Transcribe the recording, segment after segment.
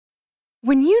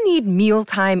When you need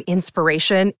mealtime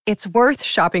inspiration, it's worth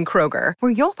shopping Kroger,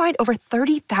 where you'll find over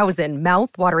 30,000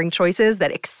 mouth-watering choices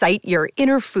that excite your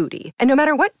inner foodie. And no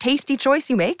matter what tasty choice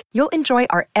you make, you'll enjoy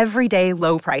our everyday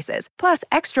low prices, plus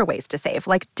extra ways to save,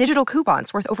 like digital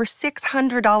coupons worth over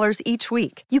 $600 each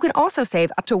week. You can also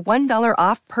save up to $1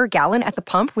 off per gallon at the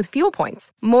pump with fuel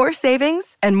points. More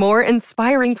savings and more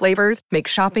inspiring flavors make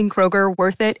shopping Kroger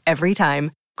worth it every time.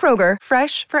 Kroger,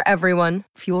 fresh for everyone.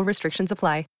 Fuel restrictions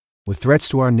apply. With threats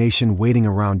to our nation waiting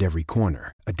around every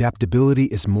corner, adaptability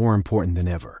is more important than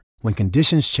ever. When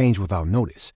conditions change without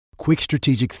notice, quick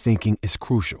strategic thinking is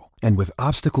crucial. And with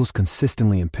obstacles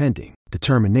consistently impending,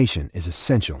 determination is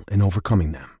essential in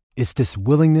overcoming them. It's this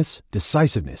willingness,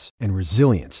 decisiveness, and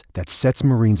resilience that sets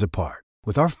Marines apart.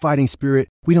 With our fighting spirit,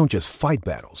 we don't just fight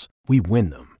battles, we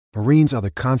win them. Marines are the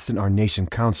constant our nation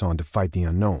counts on to fight the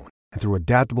unknown. And through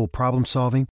adaptable problem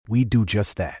solving, we do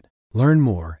just that. Learn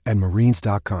more at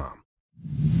marines.com.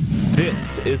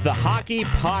 This is the Hockey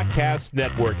Podcast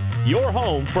Network, your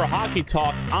home for hockey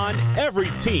talk on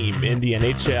every team in the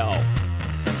NHL.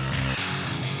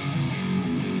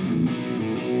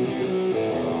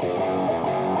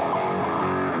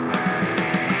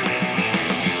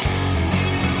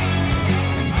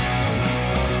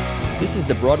 This is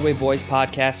the Broadway Boys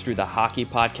podcast through the Hockey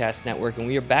Podcast Network, and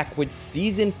we are back with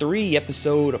Season 3,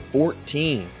 Episode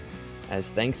 14. As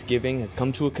Thanksgiving has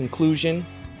come to a conclusion,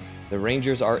 the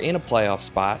Rangers are in a playoff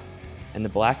spot, and the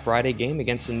Black Friday game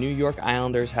against the New York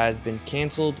Islanders has been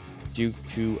canceled due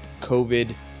to a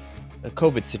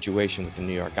COVID situation with the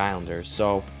New York Islanders.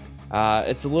 So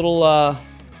it's a little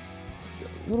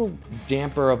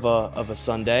damper of a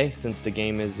Sunday since the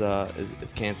game is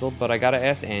canceled. But I gotta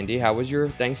ask Andy, how was your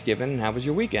Thanksgiving and how was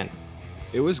your weekend?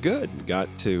 It was good. Got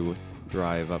to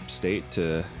drive upstate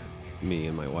to me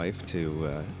and my wife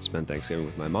to spend Thanksgiving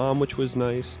with my mom, which was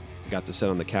nice. Got to sit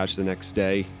on the couch the next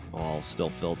day, all still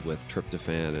filled with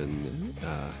tryptophan and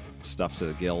stuff to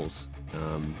the gills,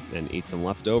 and ate some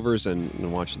leftovers and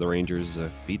watched the Rangers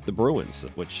beat the Bruins,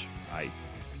 which I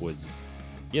was,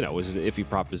 was an iffy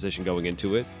proposition going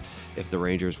into it. If the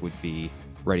Rangers would be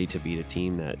ready to beat a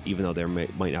team that, even though they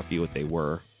might not be what they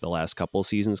were the last couple of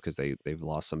seasons because they've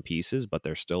lost some pieces, but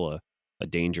they're still a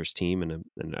dangerous team and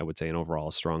I would say an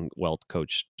overall strong,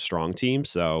 well-coached, strong team.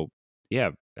 So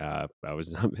yeah,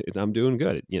 I'm doing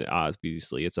good.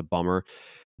 Obviously it's a bummer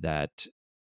that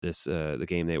the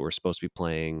game they were supposed to be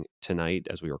playing tonight,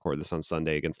 as we record this on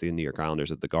Sunday against the New York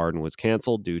Islanders at the Garden, was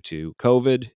canceled due to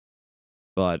COVID.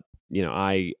 But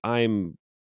I'm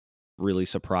really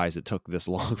surprised it took this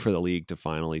long for the league to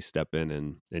finally step in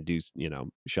and do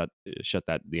shut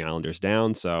the Islanders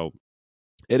down. So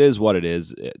it is what it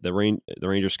is. The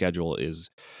Rangers schedule is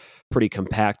pretty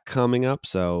compact coming up,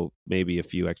 so maybe a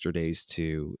few extra days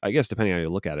to, I guess depending on how you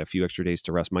look at it, a few extra days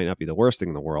to rest might not be the worst thing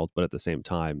in the world, but at the same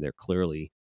time they're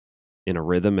clearly in a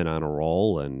rhythm and on a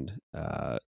roll, and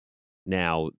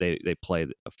now they play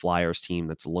a Flyers team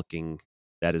that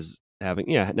is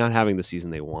not having the season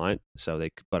they want,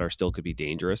 but still could be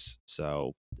dangerous.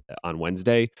 So on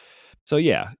Wednesday, so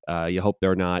you hope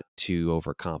they're not too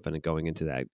overconfident going into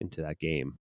that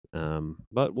game.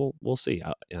 But we'll see.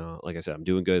 Like I said, I'm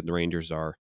doing good. The Rangers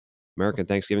are, American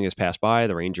Thanksgiving has passed by.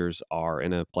 The Rangers are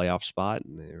in a playoff spot,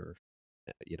 and they're,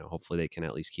 hopefully they can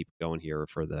at least keep going here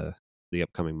for the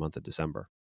upcoming month of December.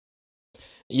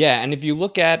 Yeah, and if you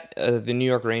look at the New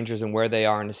York Rangers and where they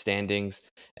are in the standings,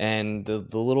 and the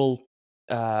little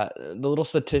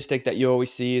statistic that you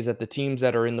always see is that the teams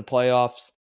that are in the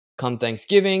playoffs come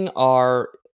Thanksgiving are,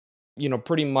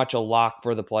 pretty much a lock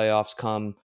for the playoffs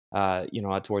come,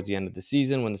 towards the end of the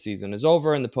season, when the season is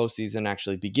over and the postseason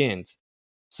actually begins.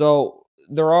 So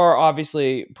there are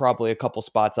obviously probably a couple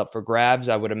spots up for grabs.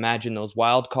 I would imagine those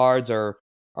wild cards are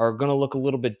going to look a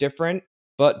little bit different,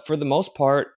 but for the most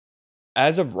part,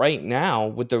 as of right now,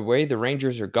 with the way the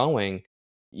Rangers are going,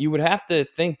 you would have to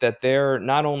think that they're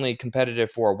not only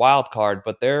competitive for a wild card,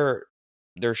 but there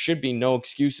should be no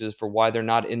excuses for why they're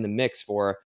not in the mix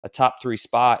for a top 3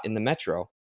 spot in the Metro.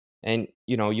 And,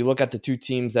 you look at the two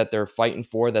teams that they're fighting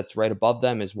for that's right above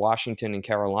them is Washington and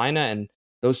Carolina, and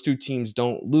those two teams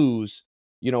don't lose.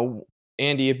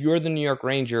 Andy, if you're the New York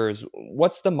Rangers,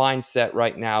 what's the mindset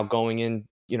right now going in,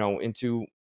 into,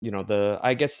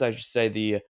 I guess I should say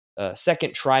the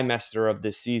second trimester of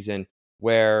this season,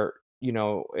 where,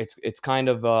 it's kind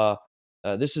of,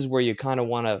 this is where you kind of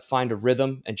want to find a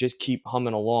rhythm and just keep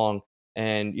humming along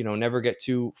and, never get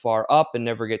too far up and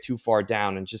never get too far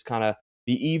down, and just kind of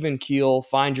be even keel,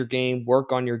 find your game,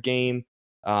 work on your game,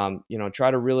 try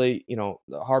to really,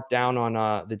 harp down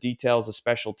on the details of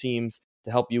special teams to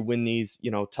help you win these,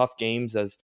 tough games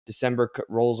as December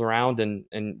rolls around and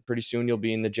pretty soon you'll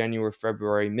be in the January,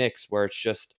 February mix where it's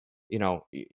just,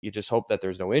 you just hope that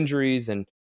there's no injuries and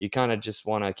you kind of just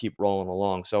want to keep rolling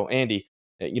along. So Andy,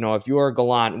 if you are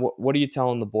Gallant, what are you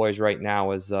telling the boys right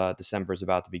now as December is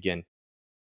about to begin?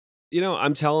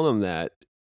 I'm telling them that,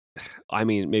 I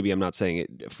mean, maybe I'm not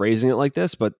phrasing it like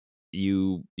this, but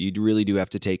you really do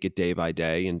have to take it day by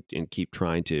day and keep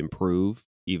trying to improve,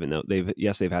 even though they've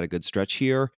had a good stretch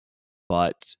here,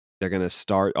 but they're going to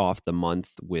start off the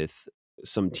month with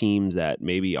some teams that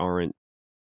maybe aren't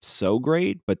so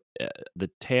great, but the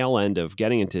tail end of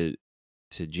getting into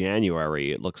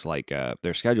January, it looks like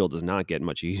their schedule does not get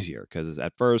much easier, because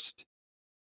at first,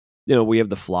 we have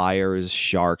the Flyers,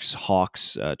 Sharks,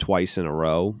 Hawks twice in a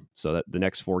row. So that the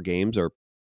next 4 games are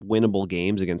winnable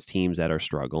games against teams that are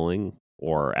struggling,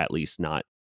 or at least not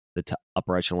the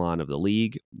upper echelon of the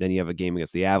league. Then you have a game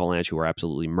against the Avalanche, who are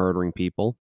absolutely murdering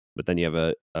people. But then you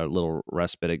have a little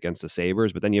respite against the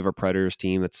Sabres. But then you have a Predators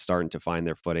team that's starting to find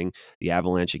their footing. The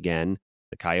Avalanche again.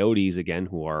 The Coyotes again,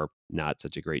 who are not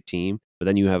such a great team. But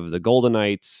then you have the Golden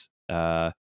Knights,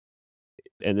 and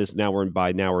we're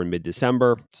in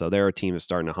mid-December, so they're a team that's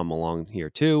starting to hum along here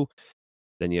too.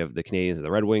 Then you have the Canadiens and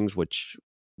the Red Wings, which,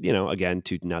 again,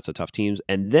 2 not so tough teams.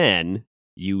 And then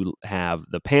you have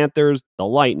the Panthers, the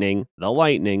Lightning,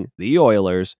 the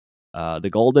Oilers, the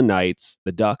Golden Knights,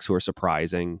 the Ducks, who are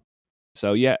surprising.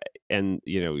 So yeah, and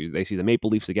they see the Maple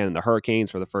Leafs again and the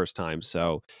Hurricanes for the first time.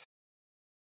 So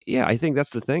yeah, I think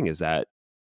that's the thing, is that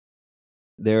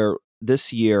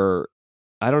this year,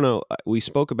 I don't know. We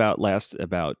spoke about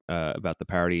the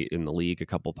parity in the league a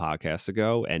couple podcasts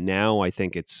ago, and now I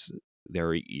think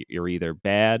you're either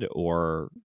bad or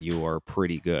you are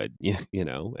pretty good.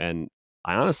 And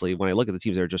I honestly, when I look at the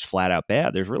teams that are just flat out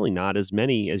bad, there's really not as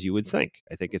many as you would think.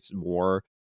 I think it's more,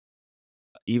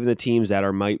 even the teams that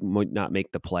might not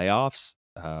make the playoffs,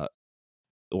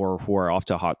 or who are off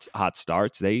to hot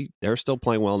starts, they're still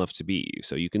playing well enough to beat you.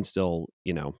 So you can still,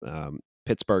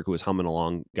 Pittsburgh, who was humming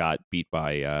along, got beat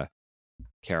by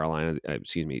Carolina,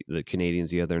 the Canadiens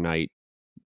the other night.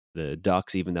 The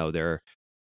Ducks, even though they're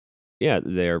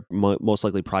most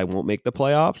likely probably won't make the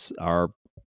playoffs,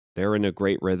 they're in a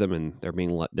great rhythm, and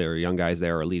their young guys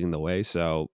there are leading the way.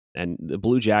 So, and the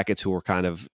Blue Jackets, who were kind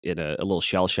of in a little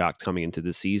shell shock coming into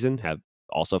this season, have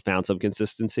also found some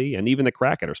consistency, and even the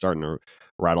Kraken are starting to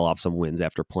rattle off some wins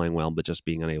after playing well, but just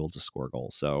being unable to score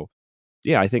goals. So,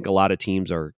 yeah, I think a lot of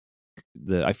teams are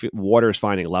I feel water is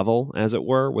finding level, as it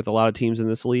were, with a lot of teams in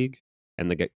this league,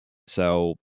 and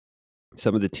so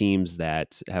some of the teams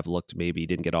that have looked maybe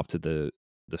didn't get off to the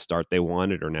start they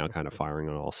wanted are now kind of firing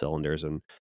on all cylinders, and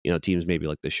teams maybe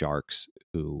like the Sharks,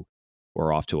 who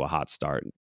were off to a hot start,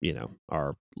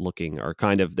 they're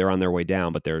on their way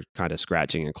down, but they're kind of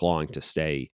scratching and clawing to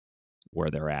stay where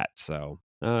they're at. So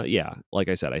yeah, like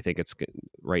I said, I think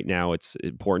right now it's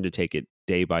important to take it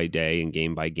day by day and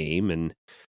game by game, and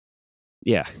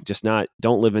yeah, just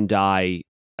don't live and die.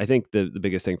 I think the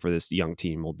biggest thing for this young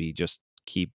team will be just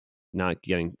keep not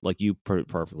getting, like you put it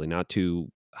perfectly, not too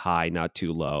high, not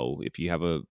too low. If you have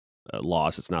a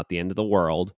loss, it's not the end of the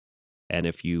world. And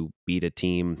if you beat a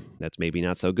team that's maybe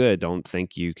not so good, don't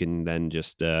think you can then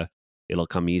just, it'll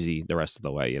come easy the rest of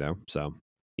the way, So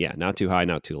yeah, not too high,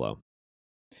 not too low.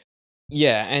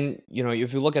 Yeah, and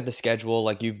if you look at the schedule,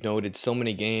 like you've noted, so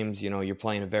many games, you're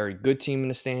playing a very good team in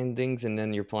the standings, and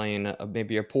then you're playing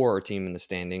maybe a poorer team in the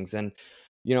standings. And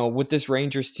with this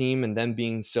Rangers team and them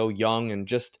being so young, and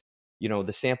just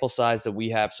the sample size that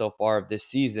we have so far of this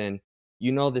season,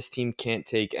 this team can't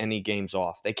take any games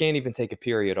off. They can't even take a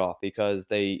period off, because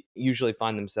they usually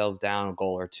find themselves down a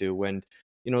goal or two. And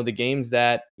the games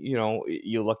that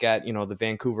you look at, the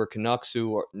Vancouver Canucks,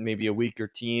 who are maybe a weaker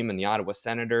team, and the Ottawa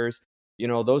Senators.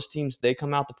 Those teams, they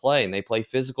come out to play, and they play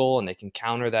physical, and they can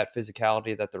counter that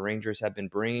physicality that the Rangers have been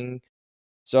bringing.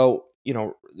 So,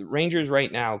 the Rangers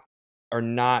right now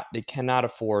they cannot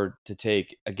afford to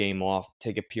take a game off,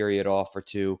 take a period off or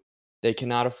two. They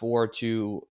cannot afford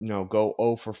to, go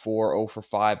 0 for 4, 0 for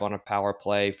 5 on a power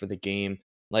play for the game.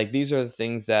 Like, these are the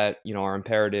things that, are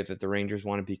imperative if the Rangers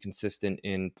want to be consistent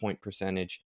in point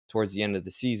percentage towards the end of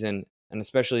the season, and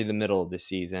especially the middle of the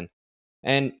season.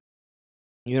 And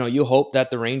you hope that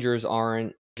the Rangers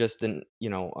aren't just an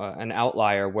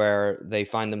outlier where they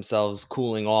find themselves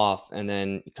cooling off and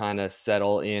then kind of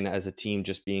settle in as a team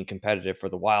just being competitive for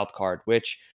the wild card,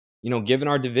 which, given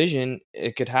our division,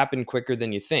 it could happen quicker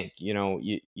than you think.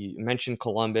 You mentioned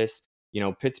Columbus.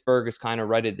 Pittsburgh has kind of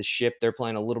righted the ship. They're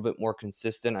playing a little bit more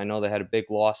consistent. I know they had a big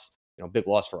loss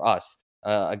for us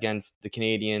against the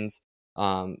Canadiens.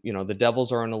 The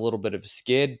Devils are in a little bit of a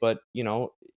skid, but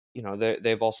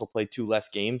they've also played 2 less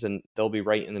games, and they'll be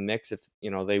right in the mix if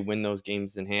they win those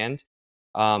games in hand.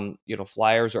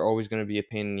 Flyers are always going to be a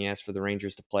pain in the ass for the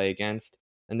Rangers to play against.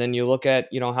 And then you look at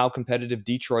how competitive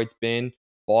Detroit's been.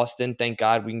 Boston, thank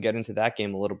God we can get into that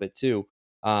game a little bit too.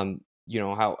 How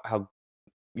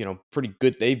pretty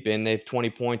good they've been. They have 20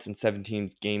 points in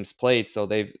 17 games played, so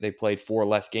they played 4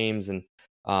 less games, and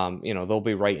they'll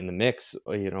be right in the mix.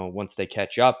 Once they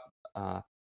catch up,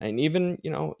 and even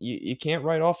you can't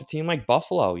write off a team like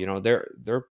Buffalo.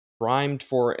 They're primed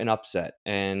for an upset,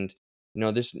 and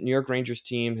this New York Rangers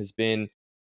team has been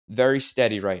very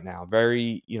steady right now,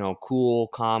 very cool,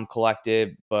 calm,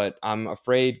 collected. But I'm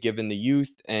afraid, given the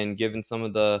youth and given some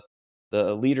of the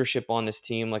leadership on this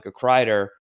team, like a Kreider,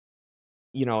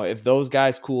 if those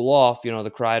guys cool off, the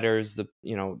Kreiders, the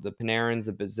Panarins,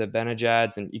 the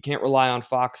Zibanejads, and you can't rely on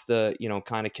Fox to,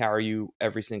 kind of carry you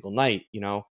every single night.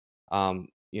 I'm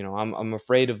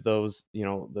afraid of those,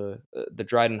 the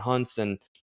Dryden Hunts and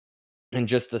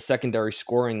just the secondary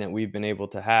scoring that we've been able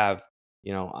to have.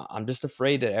 I'm just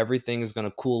afraid that everything is going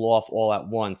to cool off all at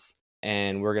once,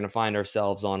 and we're going to find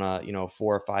ourselves on a 4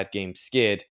 or 5 game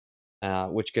skid.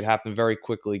 Which could happen very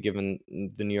quickly given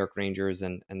the New York Rangers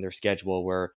and their schedule,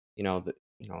 where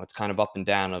it's kind of up and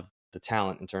down of the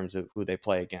talent in terms of who they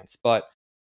play against. But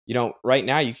right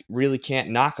now you really can't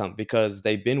knock them because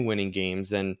they've been winning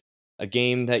games, and a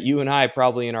game that you and I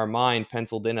probably in our mind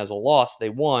penciled in as a loss, they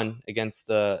won against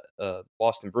the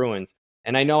Boston Bruins.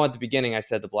 And I know at the beginning I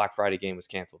said the Black Friday game was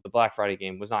canceled. The Black Friday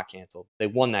game was not canceled. They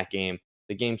won that game.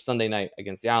 The game Sunday night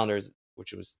against the Islanders,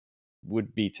 which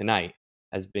would be tonight,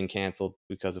 has been canceled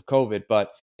because of COVID.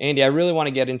 But Andy, I really want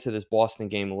to get into this Boston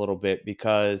game a little bit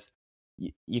because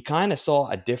you kind of saw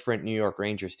a different New York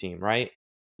Rangers team, right?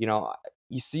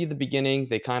 You see the beginning,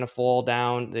 they kind of fall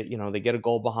down, they get a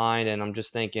goal behind, and I'm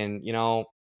just thinking,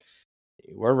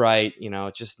 we're right.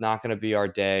 It's just not going to be our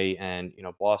day. And,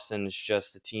 Boston is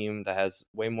just a team that has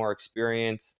way more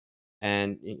experience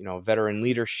and, veteran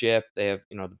leadership. They have,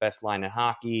 the best line in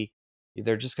hockey.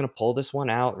 They're just going to pull this one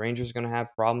out. Rangers are going to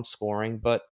have problems scoring.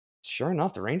 But sure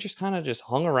enough, the Rangers kind of just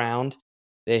hung around.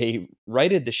 They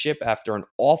righted the ship after an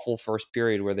awful first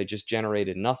period where they just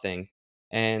generated nothing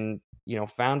and,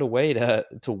 found a way to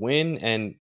win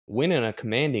and win in a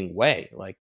commanding way.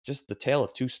 Like, just the tale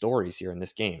of 2 stories here in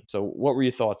this game. So what were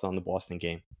your thoughts on the Boston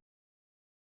game?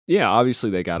 Yeah, obviously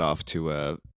they got off to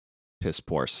a piss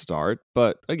poor start,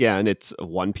 but again, it's a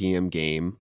 1 p.m.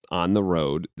 game on the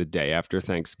road the day after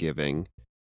Thanksgiving,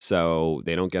 so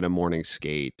they don't get a morning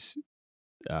skate.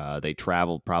 They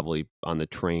traveled probably on the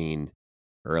train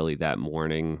early that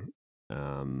morning.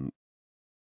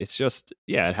 It's just,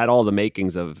 it had all the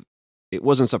makings of. It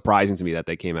wasn't surprising to me that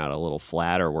they came out a little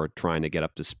flat or were trying to get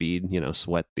up to speed.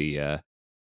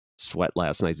 Sweat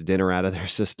last night's dinner out of their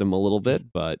system a little bit,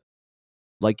 but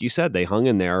like you said, they hung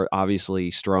in there.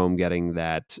 Obviously, Strome getting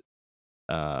that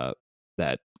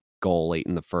goal late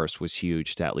in the first was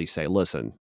huge to at least say,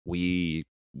 "Listen, we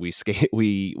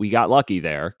got lucky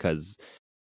there because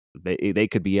they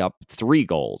could be up 3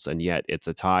 goals, and yet it's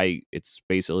a tie. It's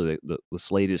basically the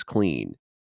slate is clean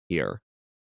here."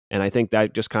 And I think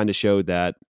that just kind of showed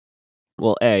that.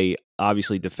 Well,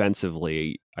 obviously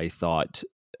defensively, I thought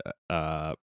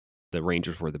the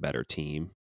Rangers were the better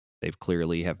team. They've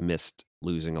clearly have missed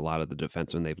losing a lot of the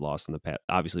defensemen they've lost in the past.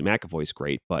 Obviously, McAvoy's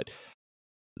great, but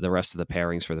the rest of the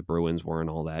pairings for the Bruins weren't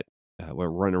all that.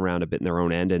 Were running around a bit in their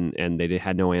own end, and they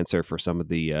had no answer for some of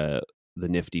the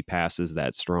nifty passes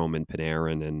that Strome and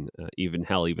Panarin and even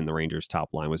the Rangers' top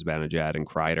line was Zibanejad and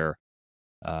Kreider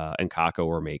and Kakko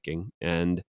were making.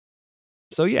 And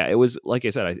so, it was like I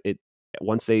said,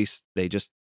 once they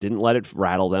just didn't let it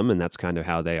rattle them, and that's kind of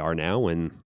how they are now.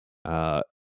 And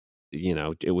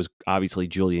it was obviously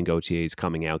Julien Gautier's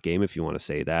coming out game, if you want to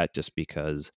say that, just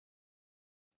because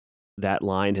that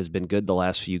line has been good the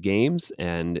last few games,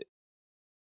 and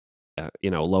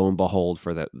lo and behold,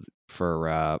 the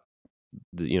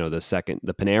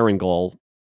Panarin goal,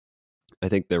 I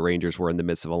think the Rangers were in the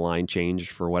midst of a line change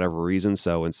for whatever reason.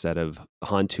 So instead of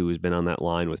Hunt, who has been on that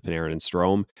line with Panarin and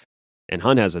Strome, and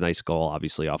Hunt has a nice goal,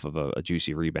 obviously off of a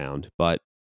juicy rebound, but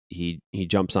he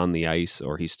jumps on the ice,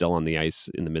 or he's still on the ice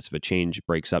in the midst of a change,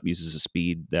 breaks up, uses the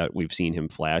speed that we've seen him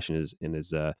flash in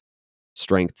his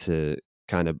strength to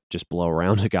kind of just blow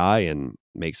around a guy, and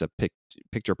makes a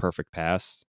picture perfect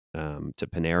pass to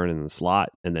Panarin in the slot,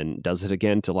 and then does it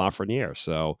again to Lafreniere.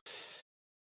 So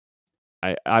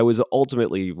I was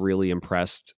ultimately really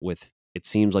impressed with. It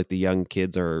seems like the young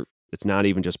kids it's not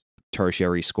even just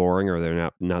tertiary scoring, or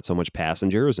they're not so much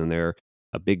passengers, and they're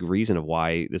a big reason of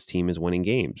why this team is winning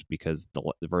games, because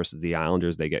versus the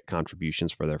Islanders, they get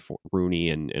contributions for their Rooney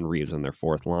and Reeves on their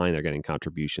fourth line. They're getting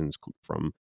contributions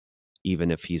from,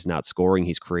 even if he's not scoring,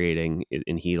 he's creating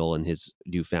in Hedl and his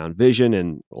newfound vision.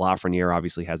 And Lafreniere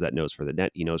obviously has that nose for the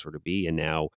net. He knows where to be. And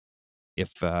now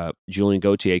if Julien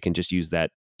Gauthier can just use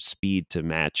that speed to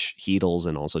match Hedl's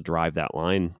and also drive that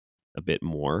line a bit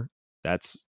more,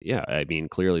 that's, yeah, I mean,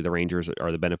 clearly the Rangers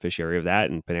are the beneficiary of that,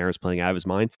 and Panarin's playing out of his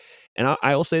mind. And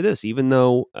I will say this, even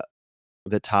though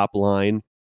the top line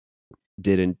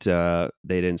they didn't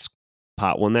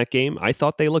pot win that game, I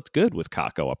thought they looked good with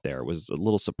Kakko up there. It was a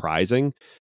little surprising,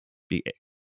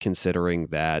 considering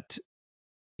that,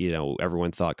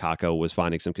 everyone thought Kakko was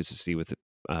finding some consistency with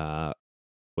Panarin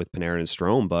and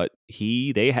Strome, but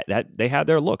they had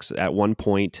their looks. At one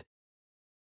point,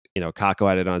 Kakko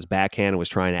had it on his backhand and was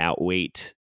trying to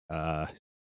outweight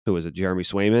who was it, Jeremy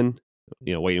Swayman,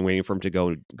 waiting for him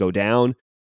to go down,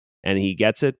 and he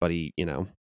gets it, but he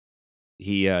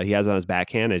has it on his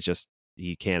backhand. It's just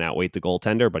he can't outweight the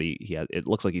goaltender, but it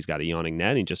looks like he's got a yawning net,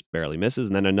 and he just barely misses.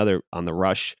 And then another on the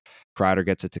rush, Kreider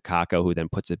gets it to Kakko, who then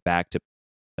puts it back to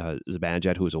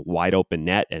Zibanejad, who is a wide open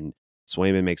net, and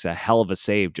Swayman makes a hell of a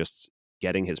save just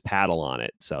getting his paddle on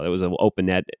it. So it was an open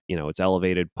net, it's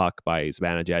elevated puck by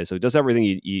Zibanejad. So it does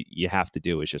everything you have to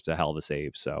do. It's just a hell of a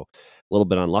save. So a little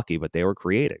bit unlucky, but they were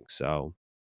creating. So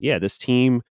yeah, this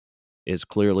team is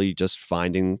clearly just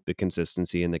finding the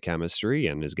consistency and the chemistry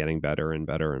and is getting better and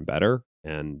better and better.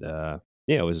 And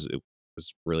it was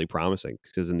really promising,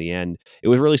 because in the end, it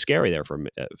was really scary there for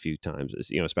a few times,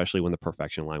 especially when the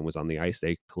perfection line was on the ice.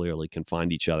 They clearly can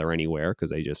find each other anywhere,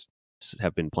 because they just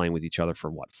have been playing with each other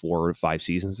for 4 or 5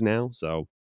 seasons now. So,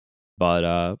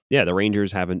 but the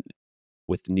Rangers haven't,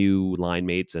 with new line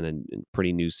mates and a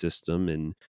pretty new system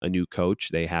and a new coach,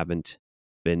 they haven't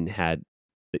had.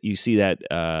 You see that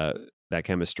that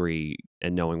chemistry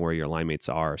and knowing where your line mates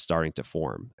are starting to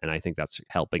form, and I think that's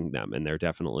helping them. And they're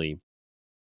definitely,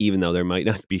 even though they might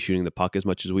not be shooting the puck as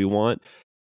much as we want,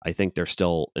 I think they're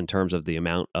still, in terms of the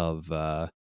amount of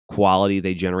quality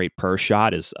they generate per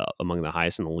shot, is among the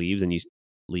highest in the league,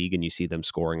 and you see them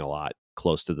scoring a lot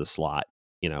close to the slot.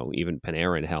 Even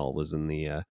Panarin was in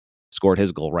the scored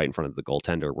his goal right in front of the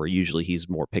goaltender, where usually he's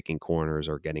more picking corners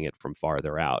or getting it from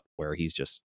farther out, where he's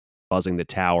just buzzing the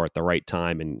tower at the right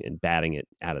time and batting it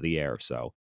out of the air.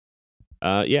 So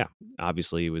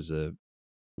obviously it was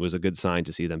a good sign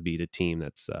to see them beat a team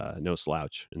that's no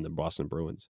slouch in the Boston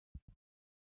Bruins.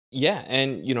 Yeah,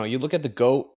 and you look at the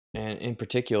GOAT, and in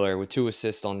particular with 2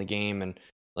 assists on the game, and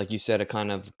like you said, a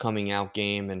kind of coming out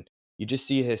game, and you just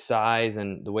see his size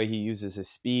and the way he uses his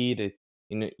speed.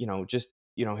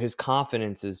 His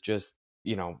confidence is just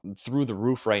through the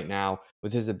roof right now,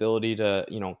 with his ability to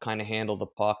kind of handle the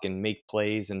puck and make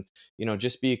plays, and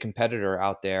just be a competitor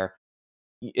out there.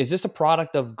 Is this a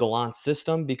product of Gallant's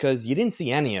system? Because you didn't see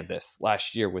any of this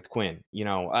last year with Quinn.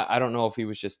 I don't know if he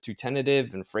was just too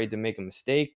tentative and afraid to make a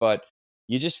mistake, but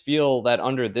you just feel that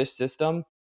under this system,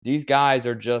 these guys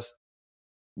are just,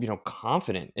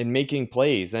 confident in making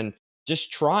plays and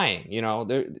just trying,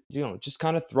 they're, just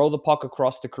kind of throw the puck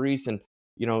across the crease, and,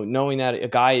 knowing that a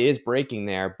guy is breaking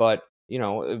there, but,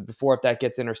 before, if that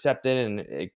gets intercepted and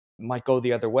it might go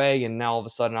the other way, and now all of a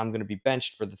sudden I'm going to be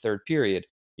benched for the third period.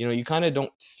 You kind of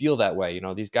don't feel that way.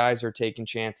 These guys are taking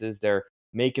chances. They're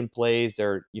making plays.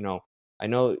 They're, I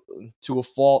know to a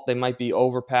fault, they might be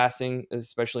overpassing,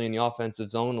 especially in the offensive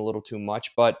zone, a little too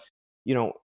much. But,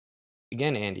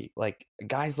 again, Andy, like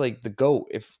guys like the GOAT,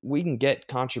 if we can get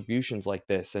contributions like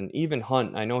this, and even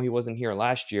Hunt, I know he wasn't here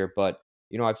last year, but,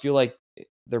 I feel like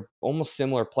they're almost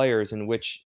similar players in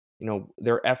which,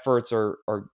 their efforts are,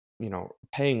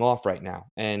 paying off right now.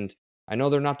 And I know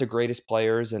they're not the greatest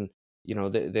players, and,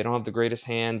 they don't have the greatest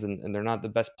hands, and they're not the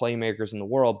best playmakers in the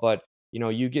world, but,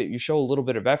 you show a little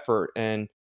bit of effort, and,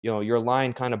 your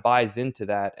line kind of buys into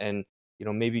that, and,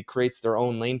 maybe creates their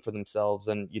own lane for themselves,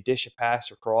 and you dish a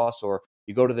pass or cross, or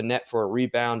you go to the net for a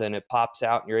rebound and it pops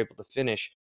out and you're able to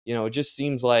finish. It just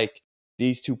seems like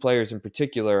these 2 players in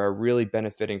particular are really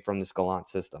benefiting from this Gallant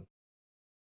system.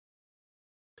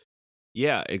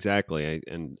 Yeah, exactly.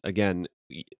 And again,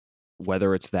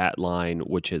 whether it's that line,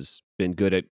 which has been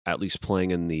good at least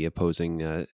playing in the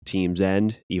opposing team's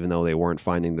end, even though they weren't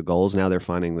finding the goals. Now they're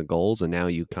finding the goals, and now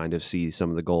you kind of see some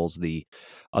of the goals the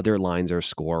other lines are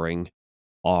scoring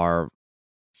are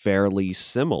fairly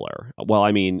similar. Well,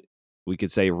 I mean, we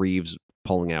could say Reeves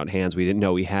pulling out hands we didn't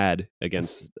know he had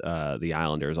against the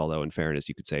Islanders, although in fairness,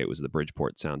 you could say it was the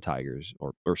Bridgeport Sound Tigers,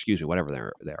 or excuse me,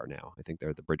 whatever they are now. I think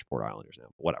they're the Bridgeport Islanders now,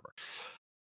 whatever.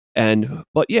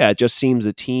 But yeah, it just seems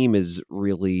the team is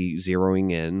really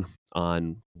zeroing in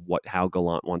on how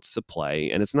Gallant wants to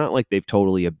play. And it's not like they've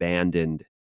totally abandoned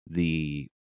the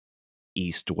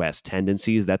East-West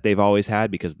tendencies that they've always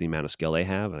had because of the amount of skill they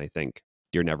have. And I think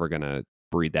you're never going to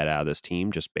breed that out of this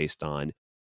team just based on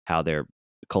how they're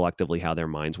collectively, how their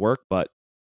minds work. But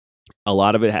a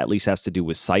lot of it at least has to do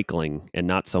with cycling and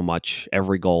not so much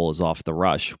every goal is off the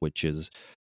rush, which is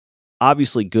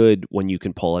obviously good when you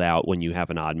can pull it out when you have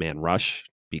an odd man rush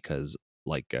because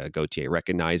like Gauthier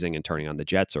recognizing and turning on the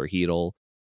Jets or Hedel.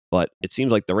 But it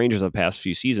seems like the Rangers of the past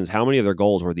few seasons, how many of their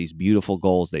goals were these beautiful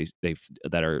goals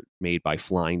that are made by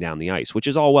flying down the ice, which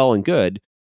is all well and good,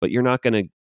 but you're not going to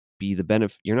be the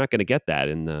benefit. You're not going to get that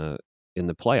in the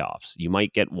playoffs. You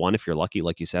might get one if you're lucky,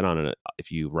 like you said, if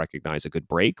you recognize a good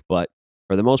break. But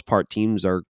for the most part,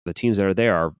 the teams that are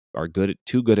there are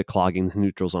too good at clogging the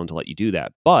neutral zone to let you do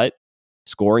that. But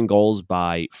scoring goals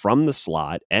from the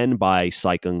slot and by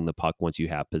cycling the puck once you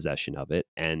have possession of it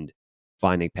and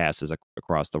finding passes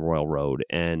across the Royal Road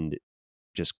and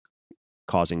just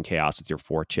causing chaos with your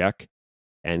forecheck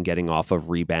and getting off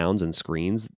of rebounds and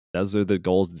screens. Those are the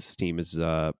goals this team is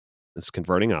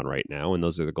converting on right now, and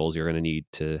those are the goals you're going to need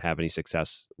to have any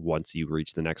success once you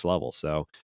reach the next level. So,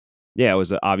 yeah, it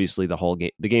was obviously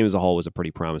the game as a whole was a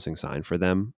pretty promising sign for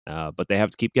them, but they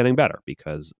have to keep getting better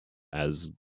because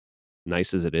as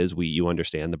nice as it is, you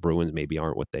understand the Bruins maybe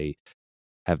aren't what they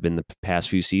have been the past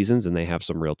few seasons, and they have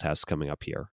some real tests coming up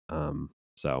here.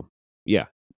 So yeah,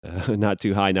 not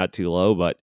too high, not too low,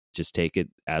 but just take it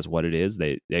as what it is.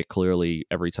 They clearly,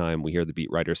 every time we hear the beat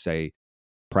writers say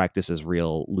practice is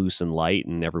real loose and light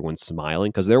and everyone's smiling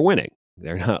because they're winning.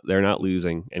 They're not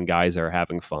losing, and guys are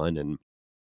having fun. And,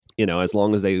 as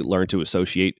long as they learn to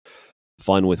associate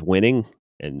fun with winning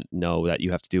and know that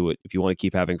you have to do it. If you want to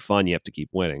keep having fun, you have to keep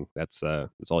winning. That's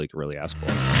all you can really ask for.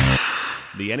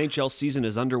 The NHL season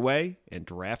is underway, and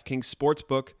DraftKings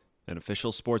Sportsbook, an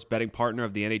official sports betting partner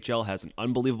of the NHL, has an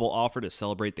unbelievable offer to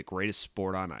celebrate the greatest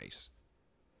sport on ice.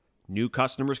 New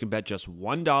customers can bet just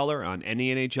 $1 on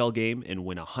any NHL game and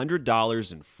win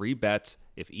 $100 in free bets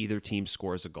if either team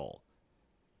scores a goal.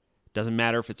 Doesn't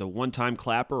matter if it's a one-time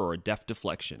clapper or a deft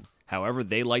deflection. However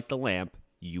they light the lamp,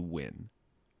 you win.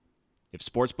 If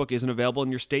Sportsbook isn't available in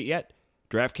your state yet,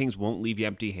 DraftKings won't leave you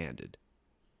empty-handed.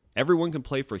 Everyone can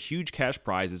play for huge cash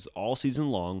prizes all season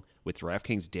long with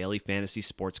DraftKings daily fantasy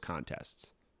sports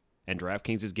contests. And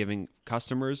DraftKings is giving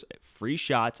customers free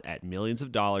shots at millions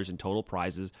of dollars in total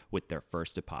prizes with their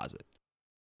first deposit.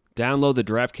 Download the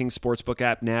DraftKings Sportsbook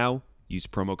app now, use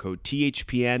promo code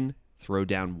THPN, throw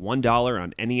down $1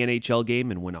 on any NHL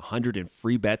game and win $100 in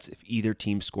free bets if either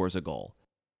team scores a goal.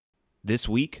 This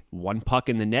week, one puck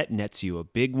in the net nets you a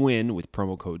big win with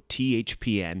promo code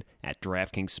THPN at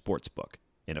DraftKings Sportsbook,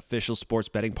 an official sports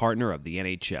betting partner of the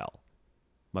NHL.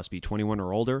 Must be 21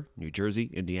 or older, New Jersey,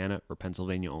 Indiana, or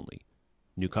Pennsylvania only.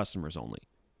 New customers only.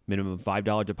 Minimum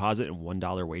 $5 deposit and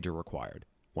 $1 wager required.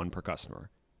 One per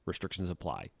customer. Restrictions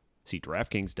apply. See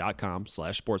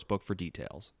DraftKings.com/sportsbook for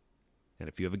details. And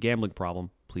if you have a gambling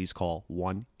problem, please call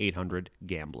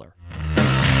 1-800-GAMBLER.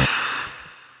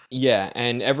 Yeah,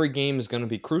 and every game is going to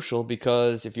be crucial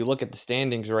because if you look at the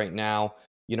standings right now,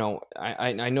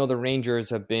 I know the Rangers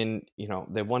have been,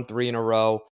 they've won 3 in a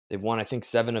row. They've won, I think,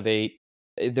 7 of 8.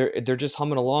 They're just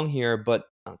humming along here, but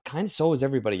kind of so is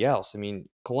everybody else. I mean,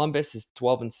 Columbus is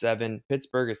 12-7,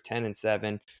 Pittsburgh is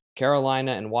 10-7,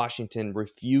 Carolina and Washington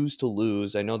refuse to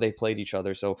lose. I know they played each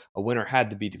other, so a winner had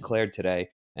to be declared today.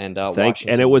 And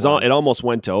Washington it won. It almost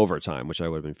went to overtime, which I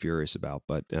would have been furious about,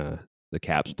 but the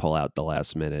Caps pull out the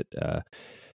last minute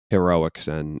heroics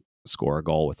and score a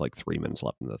goal with like 3 minutes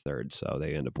left in the third, so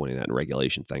they end up winning that in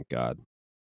regulation. Thank God.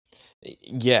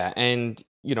 Yeah, and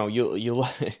you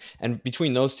and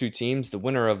between those two teams, the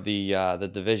winner of the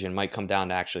division might come down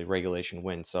to actually regulation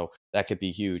wins. So that could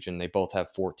be huge, and they both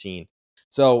have 14.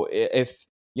 So if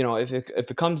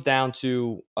it comes down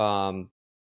to the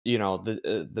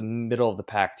middle of the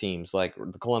pack teams like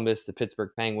the Columbus, the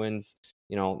Pittsburgh Penguins,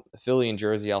 Philly and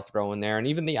Jersey, I'll throw in there, and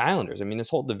even the Islanders. I mean, this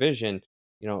whole division,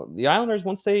 the Islanders,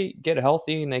 once they get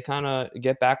healthy and they kind of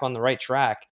get back on the right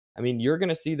track, I mean, you're going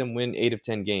to see them win 8 of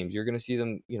 10 games. You're going to see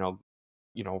them,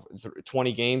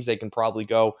 20 games. They can probably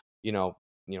go,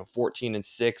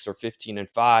 14-6 or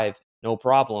 15-5, no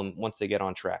problem once they get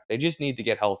on track. They just need to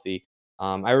get healthy.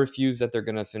 I refuse that they're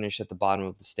going to finish at the bottom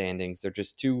of the standings. They're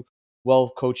just too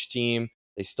well-coached team.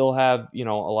 They still have, a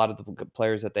lot of the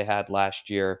players that they had last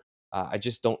year. I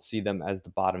just don't see them as the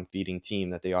bottom feeding team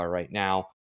that they are right now.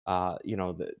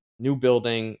 The new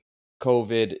building,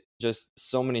 COVID, just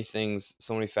so many things,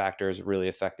 so many factors really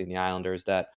affecting the Islanders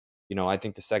that, I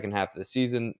think the second half of the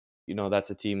season, that's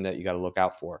a team that you got to look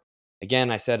out for.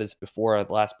 again, I said this before at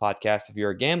the last podcast, if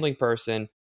you're a gambling person,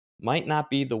 might not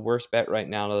be the worst bet right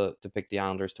now to pick the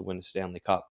Islanders to win the Stanley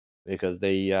Cup, because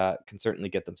they can certainly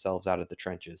get themselves out of the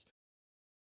trenches.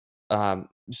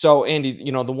 So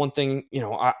Andy, the one thing,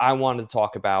 I wanted to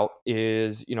talk about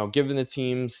is, given the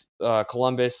teams,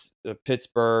 Columbus,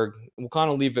 Pittsburgh, we'll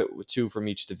kind of leave it with two from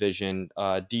each division,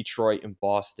 Detroit and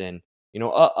Boston,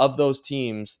 of those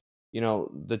teams,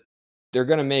 they're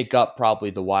going to make up probably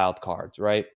the wild cards,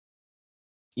 right?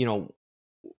 And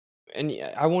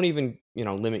I won't even,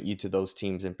 limit you to those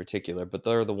teams in particular, but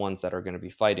they're the ones that are going to be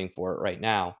fighting for it right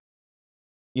now.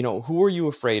 Who are you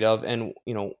afraid of? And,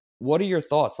 what are your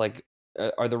thoughts? Like,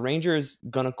 are the Rangers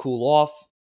going to cool off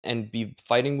and be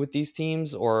fighting with these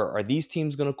teams, or are these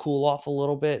teams going to cool off a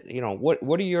little bit?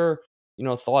 What are your,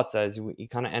 thoughts as you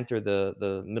kind of enter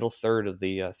the middle third of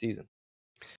the season?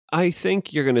 I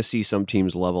think you're going to see some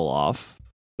teams level off,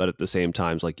 but at the same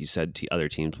time, like you said, other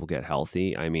teams will get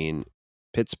healthy. I mean,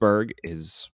 Pittsburgh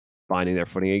is finding their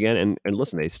footing again. And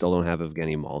listen, they still don't have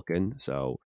Evgeny Malkin,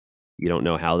 so you don't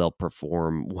know how they'll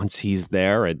perform once he's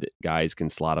there, and guys can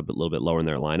slot up a little bit lower in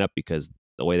their lineup because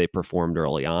the way they performed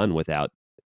early on without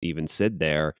even Sid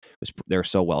there, they're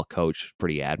so well coached,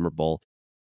 pretty admirable.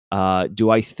 Do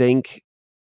I think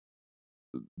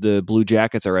the Blue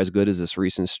Jackets are as good as this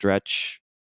recent stretch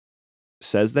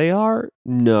says they are?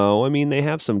 No. I mean, they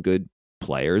have some good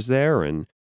players there, and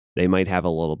they might have a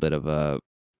little bit of a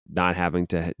not having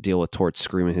to deal with Torts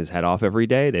screaming his head off every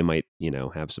day. They might,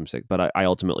 have some sick, but I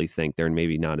ultimately think they're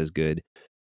maybe not as good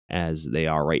as they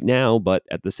are right now. But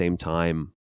at the same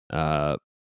time,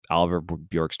 Oliver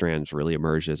Bjorkstrand's really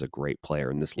emerged as a great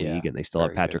player in this league, and they still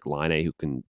have Patrick Laine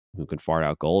who can fart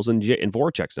out goals, and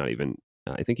Voracek's not even.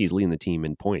 I think he's leading the team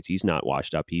in points. He's not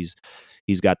washed up. He's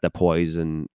got the poise,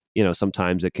 and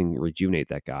sometimes it can rejuvenate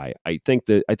that guy. I think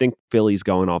Philly's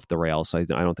going off the rails, so I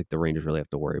don't think the Rangers really have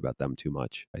to worry about them too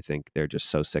much. I think they're just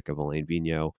so sick of Alain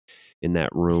Vigneault in that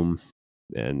room,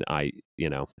 and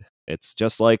it's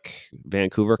just like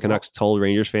Vancouver Canucks told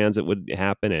Rangers fans it would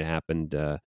happen. It happened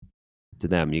to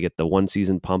them. You get the one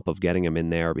season pump of getting him in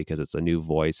there because it's a new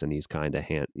voice and he's kind of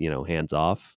hands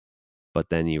off, but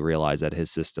then you realize that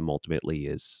his system ultimately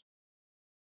is,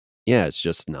 it's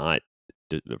just not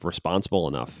responsible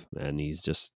enough, and he's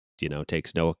just he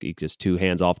just two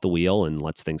hands off the wheel and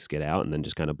lets things get out, and then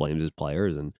just kind of blames his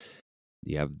players, and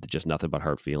you have just nothing but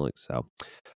hurt feelings. So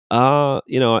I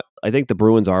think the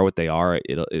Bruins are what they are.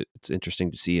 It's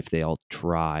interesting to see if they'll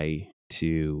try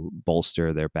to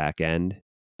bolster their back end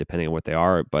depending on what they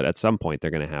are, but at some point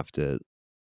they're going to have to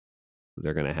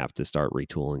start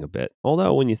retooling a bit.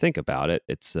 Although when you think about it,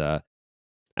 it's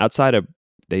outside of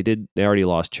they already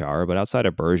lost Chara, but outside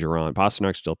of Bergeron,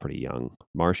 Pasternak's still pretty young.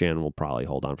 Marchand will probably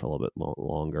hold on for a little bit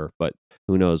longer, but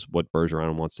who knows what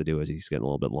Bergeron wants to do as he's getting a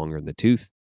little bit longer in the tooth.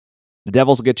 The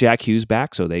Devils will get Jack Hughes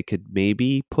back, so they could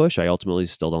maybe push. I ultimately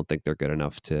still don't think they're good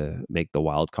enough to make the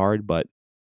wild card, but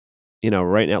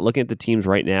right now, looking at the teams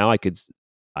right now, I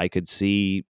could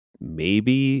see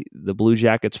maybe the Blue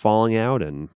Jackets falling out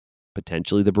and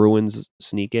potentially the Bruins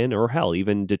sneak in, or hell,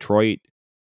 even Detroit.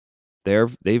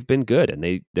 They've been good,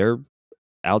 and they're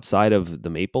outside of the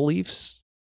Maple Leafs,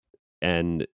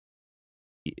 and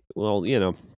well, I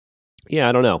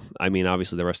don't know. I mean,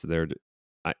 obviously the rest of their.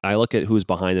 I look at who's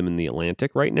behind them in the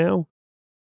Atlantic right now.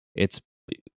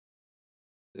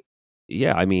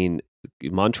 I mean,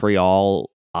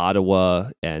 Montreal, Ottawa,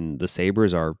 and the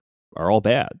Sabres are all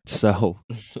bad. So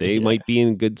they might be in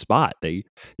a good spot. The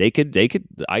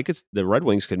Red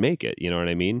Wings could make it. You know what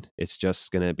I mean? It's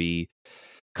just going to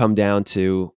come down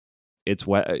to it's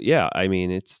wet. Yeah. I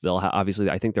mean, obviously,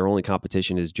 I think their only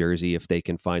competition is Jersey if they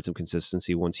can find some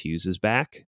consistency once Hughes is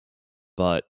back.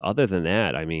 But other than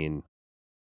that, I mean,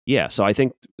 yeah. So I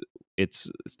think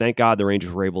thank God the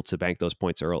Rangers were able to bank those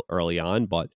points early on,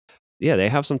 but yeah, they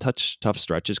have some tough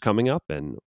stretches coming up,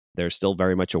 and they're still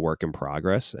very much a work in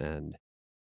progress, and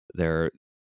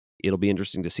it'll be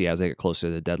interesting to see as they get closer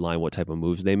to the deadline what type of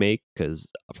moves they make,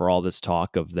 because for all this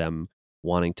talk of them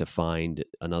wanting to find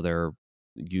another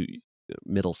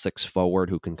middle six forward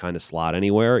who can kind of slot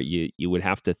anywhere, you would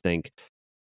have to think,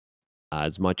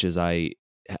 as much as I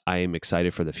am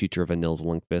excited for the future of a Nils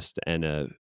Lundkvist,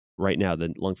 and right now the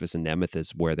Lundkvist and Nemeth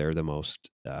is where they're the most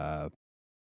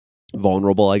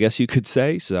vulnerable, I guess you could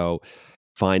say. So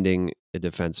finding a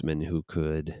defenseman who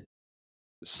could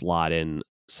slot in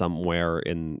somewhere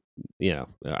in,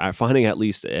 finding at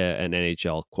least an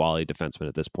NHL quality defenseman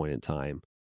at this point in time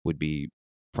would be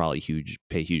probably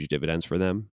pay huge dividends for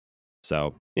them.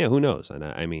 So, who knows? And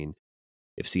I mean,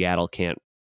 if Seattle can't,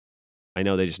 I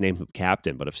know they just named him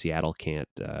captain, but if Seattle can't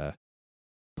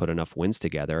put enough wins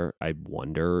together, I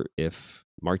wonder if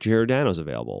Mark Giordano's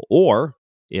available, or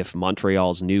if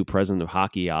Montreal's new president of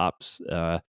hockey ops,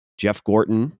 Jeff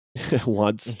Gorton,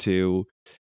 wants to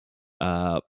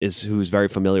who's very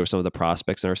familiar with some of the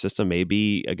prospects in our system.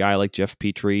 Maybe a guy like Jeff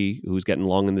Petrie, who's getting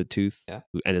long in the tooth,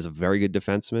 and is a very good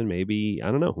defenseman. Maybe, I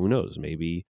don't know, who knows?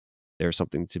 Maybe there's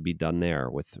something to be done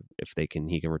there with if he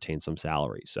can retain some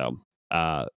salary. So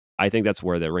I think that's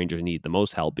where the Rangers need the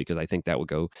most help, because I think that would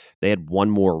go. They had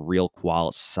one more real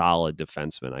solid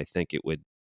defenseman. I think it would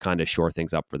kind of shore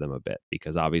things up for them a bit,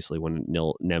 because obviously when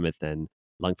Nemeth and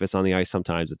Lundqvist on the ice,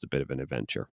 sometimes it's a bit of an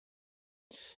adventure.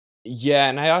 Yeah,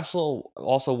 and I also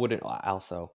would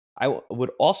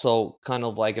also kind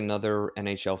of like another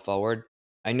NHL forward.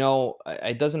 I know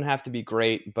it doesn't have to be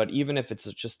great, but even if it's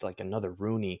just like another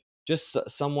Rooney, just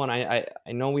someone I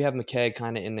know we have McKay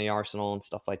kind of in the arsenal and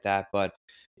stuff like that, but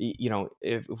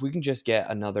if we can just get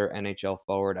another NHL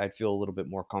forward, I'd feel a little bit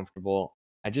more comfortable.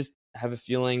 I just have a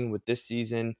feeling with this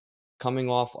season, coming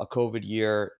off a COVID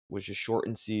year, was a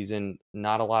shortened season,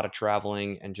 not a lot of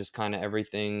traveling, and just kind of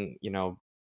everything,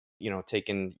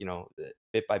 taken,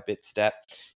 bit by bit step,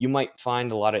 you might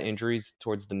find a lot of injuries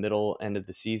towards the middle end of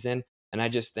the season. And I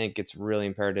just think it's really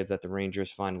imperative that the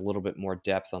Rangers find a little bit more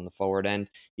depth on the forward end,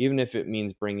 even if it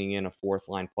means bringing in a fourth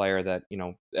line player that,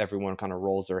 everyone kind of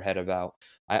rolls their head about.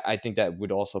 I think that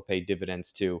would also pay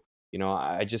dividends too.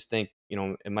 I just think,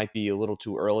 it might be a little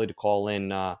too early to call in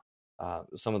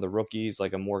some of the rookies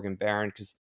like a Morgan Barron,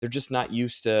 because they're just not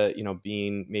used to,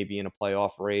 being maybe in a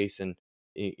playoff race and,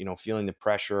 feeling the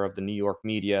pressure of the New York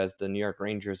media as the New York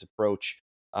Rangers approach,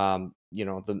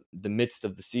 the midst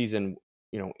of the season,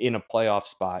 in a playoff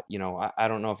spot. I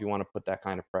don't know if you want to put that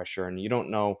kind of pressure, and you don't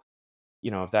know,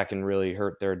 if that can really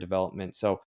hurt their development.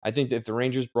 So I think that if the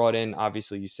Rangers brought in,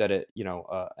 obviously you said it,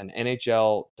 an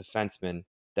NHL defenseman,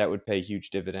 that would pay huge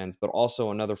dividends, but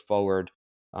also another forward,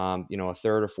 a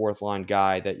third or fourth line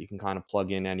guy that you can kind of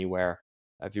plug in anywhere.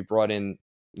 If you brought in,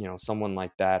 someone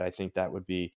like that, I think that would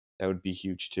be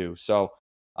huge too. So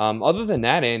other than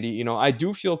that, Andy, I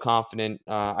do feel confident.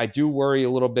 I do worry a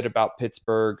little bit about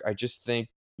Pittsburgh. I just think,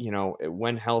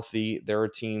 when healthy, they're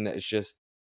a team that is just,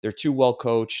 they're too well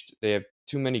coached. They have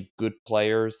too many good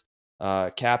players.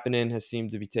 Kapanen has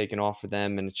seemed to be taken off for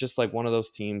them, and it's just like one of those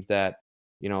teams that,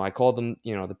 I call them,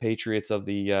 the Patriots of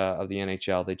the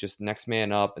NHL. They just next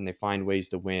man up, and they find ways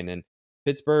to win. And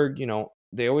Pittsburgh,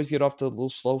 they always get off to little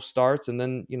slow starts, and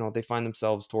then they find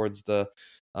themselves towards the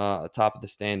top of the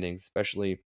standings,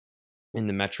 especially in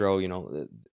the Metro.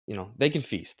 They can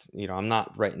feast. I'm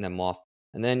not writing them off.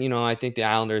 And then I think the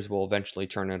Islanders will eventually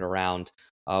turn it around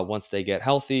once they get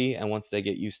healthy and once they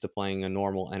get used to playing a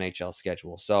normal NHL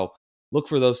schedule. So look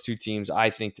for those two teams, I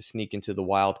think, to sneak into the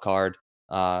wild card.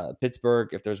 Pittsburgh,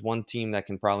 if there's one team that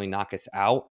can probably knock us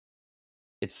out,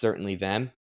 it's certainly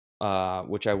them,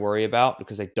 which I worry about,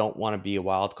 because I don't want to be a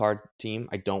wild card team.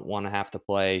 I don't want to have to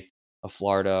play a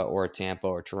Florida or a Tampa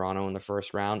or Toronto in the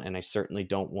first round, and I certainly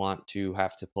don't want to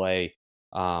have to play.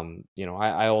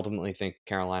 I ultimately think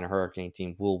Carolina Hurricane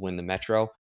team will win the Metro,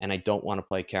 and I don't want to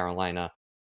play Carolina.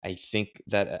 I think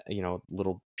that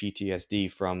little PTSD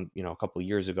from a couple of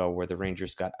years ago where the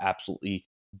Rangers got absolutely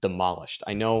demolished.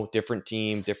 I know, different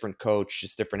team, different coach,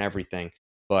 just different everything.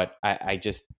 But I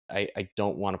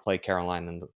don't want to play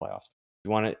Carolina in the playoffs.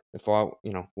 If I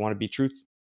want to be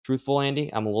truthful,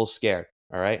 Andy, I'm a little scared.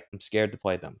 All right, I'm scared to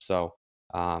play them. So,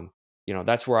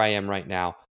 that's where I am right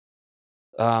now.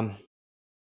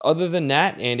 Other than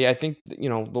that, Andy, I think the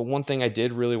one thing I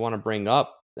did really want to bring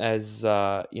up, as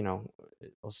a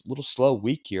little slow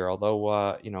week here, although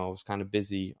I was kind of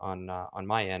busy on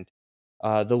my end.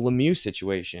 The Lemieux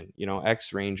situation,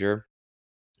 ex-Ranger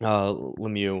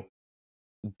Lemieux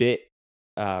bit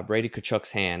Brady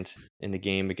Tkachuk's hand in the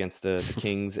game against the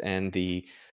Kings and the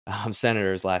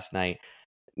Senators last night.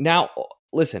 Now,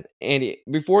 listen, Andy,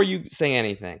 before you say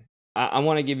anything, I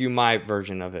want to give you my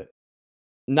version of it.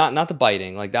 Not the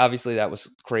biting, like obviously that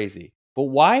was crazy, but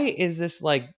why is this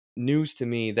like news to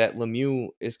me that Lemieux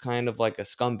is kind of like a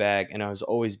scumbag and has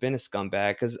always been a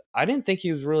scumbag? Because I didn't think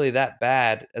he was really that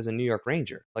bad as a New York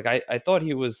Ranger. Like I thought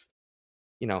he was,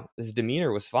 his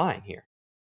demeanor was fine here.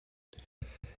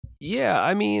 Yeah,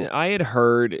 I mean, I had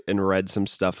heard and read some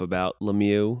stuff about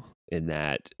Lemieux, in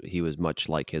that he was much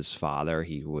like his father.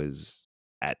 He was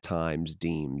at times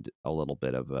deemed a little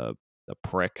bit of a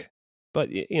prick. But,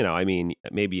 I mean,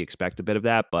 maybe you expect a bit of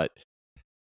that. But,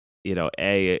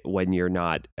 when you're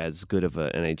not as good of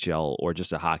an NHL or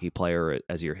just a hockey player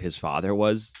as his father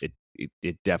was,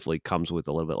 it definitely comes with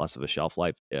a little bit less of a shelf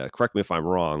life. Correct me if I'm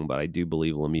wrong, but I do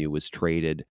believe Lemieux was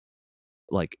traded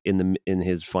like in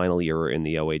his final year in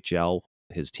the OHL,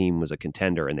 his team was a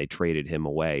contender and they traded him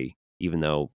away, even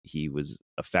though he was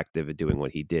effective at doing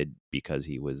what he did because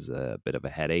he was a bit of a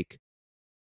headache.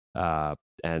 I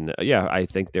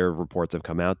think their reports have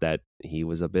come out that he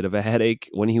was a bit of a headache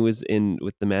when he was in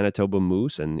with the Manitoba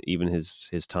Moose, and even his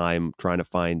time trying to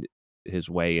find his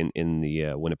way in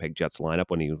the Winnipeg Jets lineup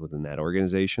when he was within that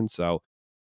organization. So,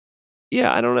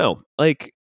 yeah, I don't know.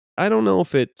 Like, I don't know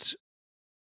if it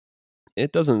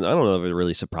doesn't. I don't know if it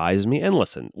really surprises me. And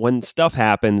listen, when stuff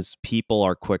happens, people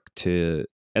are quick to.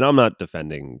 And I'm not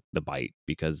defending the bite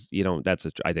because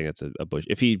I think that's a Bush.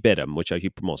 If he bit him, which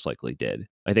he most likely did,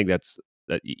 I think it's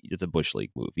a Bush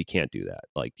League move. You can't do that.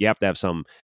 Like, you have to have some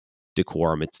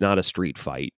decorum. It's not a street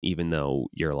fight, even though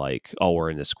you're like, oh, we're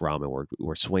in a scrum and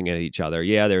we're swinging at each other.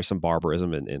 Yeah, there's some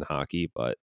barbarism in hockey,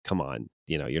 but come on,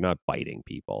 you're not biting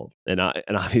people. And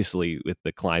obviously with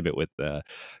the climate with the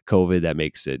COVID, that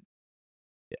makes it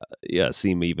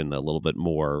seem even a little bit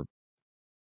more,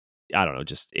 I don't know,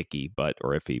 just icky,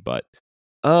 or iffy, but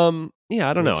I don't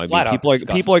know. I mean,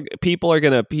 people are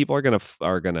gonna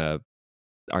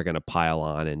pile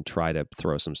on and try to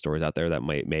throw some stories out there that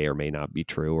may or may not be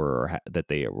true, or that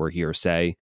they were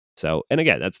hearsay. So, and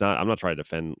again, I'm not trying to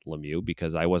defend Lemieux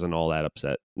because I wasn't all that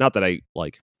upset. Not that I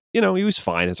he was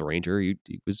fine as a Ranger. He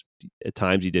was, at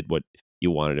times he did what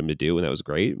you wanted him to do, and that was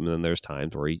great. And then there's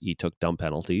times where he took dumb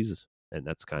penalties, and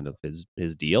that's kind of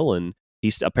his deal. And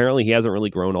apparently he hasn't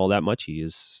really grown all that much. He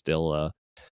is still a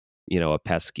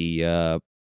pesky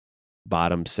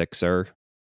bottom sixer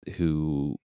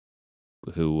who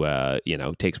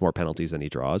takes more penalties than he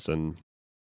draws, and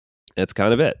that's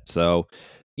kind of it. So,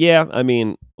 yeah, I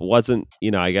mean,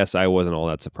 I guess I wasn't all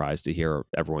that surprised to hear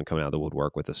everyone coming out of the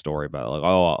woodwork with a story about like,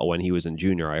 oh, when he was in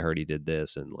junior, I heard he did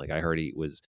this, and like I heard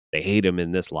they hate him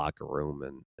in this locker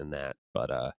room and that.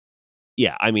 But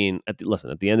yeah, I mean, at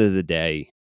the end of the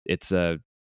day, it's a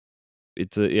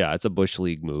Bush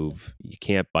League move. You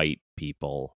can't bite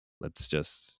people. That's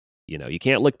just, you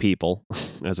can't lick people,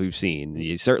 as we've seen.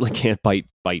 You certainly can't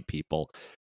bite people.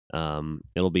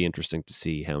 It'll be interesting to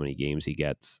see how many games he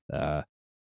gets.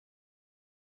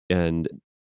 And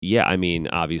yeah, I mean,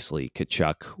 obviously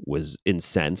Tkachuk was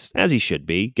incensed, as he should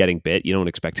be, getting bit. You don't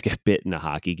expect to get bit in a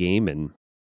hockey game, and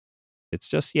it's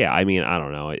just, yeah, I mean, I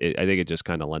don't know. I think it just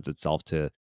kind of lends itself to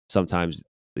sometimes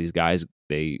these guys,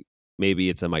 maybe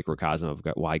it's a microcosm of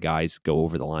why guys go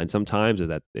over the line sometimes, or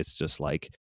that it's just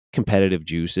like competitive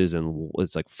juices, and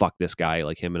it's like, fuck this guy.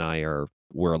 Like, him and I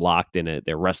we're locked in it.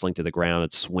 They're wrestling to the ground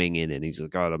and swinging, and he's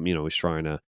like, God, he's trying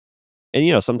to.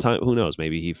 And, sometimes, who knows,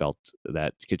 maybe he felt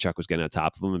that Tkachuk was getting on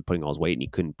top of him and putting all his weight, and he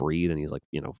couldn't breathe, and he's like,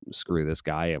 screw this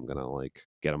guy. I'm going to, like,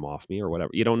 get him off me or whatever.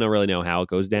 You don't really know how it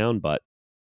goes down, but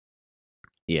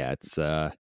yeah, it's,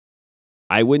 I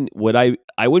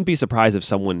wouldn't be surprised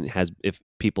if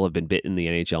people have been bit in the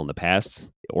NHL in the past,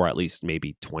 or at least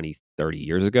maybe 20, 30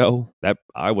 years ago. That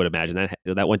I would imagine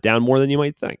that went down more than you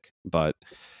might think. But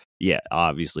yeah,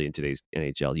 obviously in today's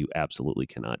NHL, you absolutely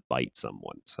cannot bite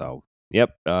someone. So,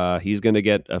 yep, he's going to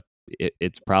get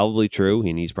it's probably true,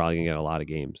 and he's probably going to get a lot of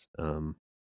games.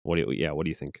 What do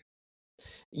you think?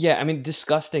 Yeah, I mean,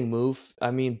 disgusting move. I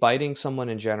mean, biting someone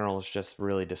in general is just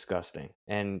really disgusting.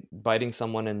 And biting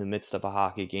someone in the midst of a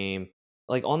hockey game,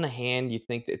 like on the hand, you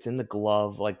think it's in the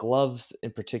glove. Like, gloves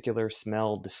in particular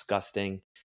smell disgusting.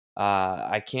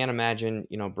 I can't imagine,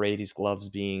 Brady's gloves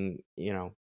being,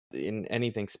 in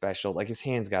anything special. Like, his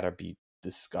hands got to be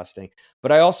disgusting.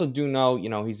 But I also do know,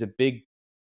 he's a big,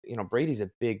 Brady's a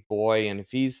big boy. And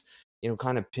if he's,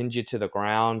 kind of pins you to the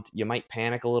ground, you might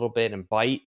panic a little bit and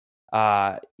bite.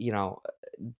 But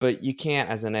you can't,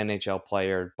 as an NHL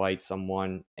player, bite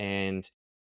someone. And,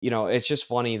 it's just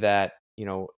funny that,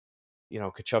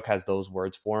 Tkachuk has those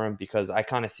words for him, because I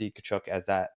kind of see Tkachuk as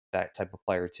that type of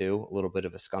player too, a little bit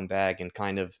of a scumbag, and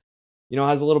kind of,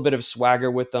 has a little bit of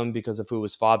swagger with him because of who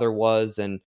his father was.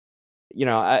 And,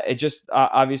 it just,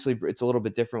 obviously it's a little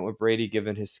bit different with Brady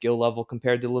given his skill level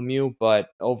compared to Lemieux, but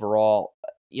overall,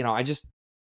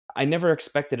 I never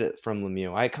expected it from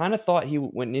Lemieux. I kind of thought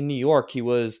when in New York, he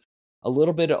was a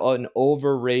little bit of an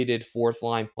overrated fourth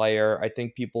line player. I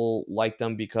think people liked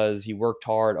him because he worked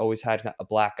hard, always had a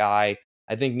black eye.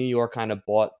 I think New York kind of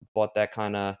bought that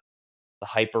kind of the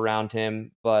hype around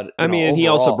him. But I mean, overall, he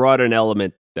also brought an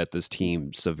element that this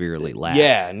team severely lacked.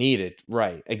 Yeah, needed.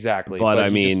 Right, exactly. But I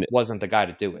mean, he just wasn't the guy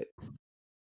to do it.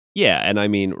 Yeah, and I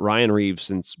mean, Ryan Reeves,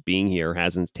 since being here,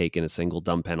 hasn't taken a single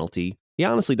dumb penalty. He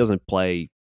honestly doesn't play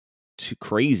to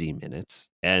crazy minutes,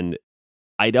 and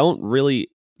I don't really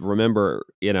remember,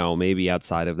 maybe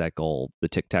outside of that goal, the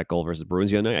tic-tac goal versus Bruins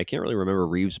the other night, I can't really remember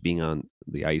Reeves being on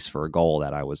the ice for a goal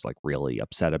that I was like really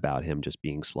upset about him just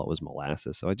being slow as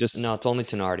molasses. So no, it's only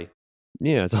Tenardi.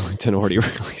 Yeah, it's only Tenorti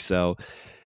really. So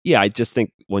yeah, I just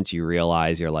think once you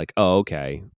realize, you're like, oh,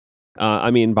 okay.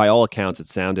 I mean, by all accounts, it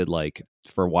sounded like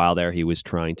for a while there he was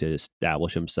trying to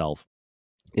establish himself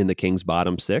in the Kings'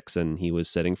 bottom six, and he was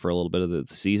sitting for a little bit of the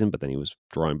season, but then he was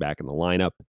drawing back in the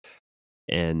lineup.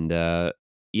 And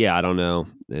yeah, I don't know.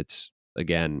 It's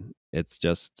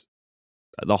just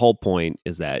the whole point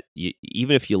is that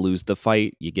even if you lose the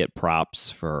fight, you get props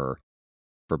for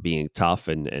being tough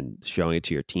and showing it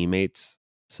to your teammates.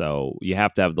 So you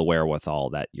have to have the wherewithal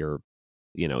that you're,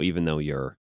 even though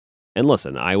you're. And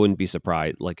listen, I wouldn't be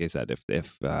surprised, like I said,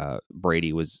 if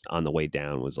Brady was on the way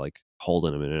down, was like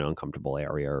holding him in an uncomfortable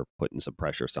area or putting some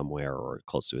pressure somewhere or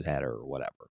close to his head or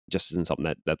whatever. Just isn't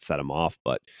something that set him off.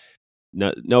 But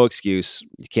no excuse.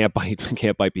 You can't bite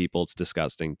can't bite people. It's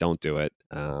disgusting. Don't do it.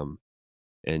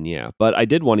 And yeah, but I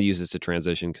did want to use this to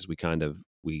transition because we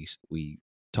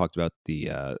talked about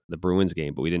the Bruins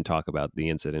game, but we didn't talk about the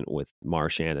incident with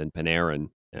Marchand and Panarin,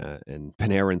 and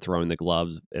Panarin throwing the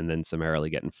gloves and then summarily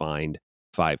getting fined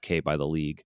 $5,000 by the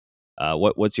league.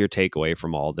 What's your takeaway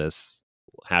from all this?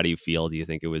 How do you feel? Do you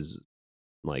think it was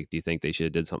like? Do you think they should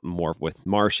have did something more with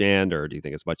Marchand, or do you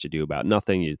think it's much ado about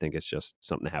nothing? You think it's just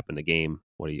something that happened in the game?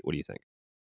 What do you think?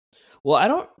 Well, I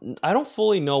don't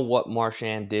fully know what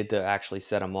Marchand did to actually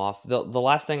set him off. The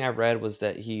last thing I read was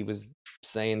that he was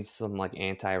saying some like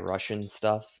anti-Russian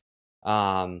stuff.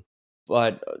 Um,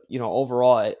 but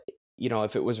overall,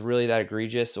 if it was really that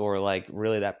egregious or like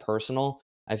really that personal,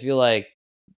 I feel like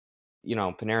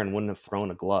Panarin wouldn't have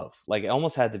thrown a glove. Like it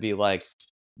almost had to be like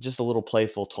just a little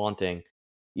playful taunting,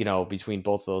 between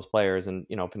both of those players. And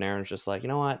Panarin's just like, you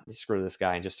know what, screw this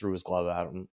guy, and just threw his glove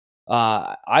at him.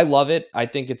 I love it. I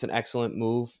think it's an excellent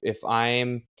move. If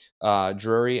I'm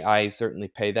Drury, I certainly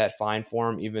pay that fine for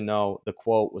him, even though the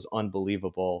quote was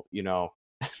unbelievable.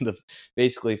 The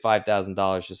basically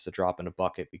 $5,000 just to drop in a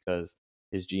bucket because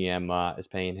his GM is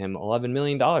paying him $11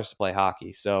 million to play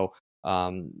hockey. So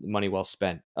money well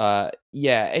spent.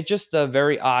 Yeah, it's just a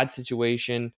very odd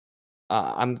situation.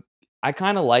 I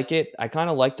kind of like it. I kind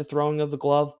of like the throwing of the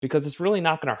glove because it's really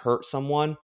not going to hurt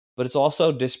someone, but it's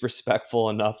also disrespectful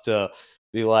enough to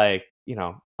be like,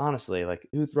 honestly, like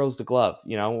who throws the glove?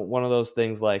 One of those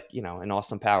things like, in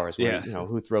Austin Powers where, Yeah.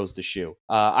 who throws the shoe?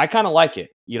 I kind of like it.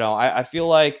 I feel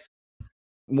like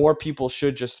more people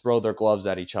should just throw their gloves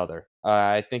at each other.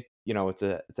 I think,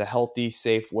 it's a healthy,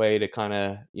 safe way to kind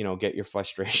of, get your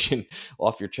frustration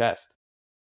off your chest.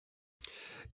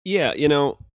 Yeah,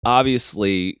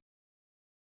 obviously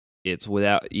it's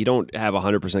without you don't have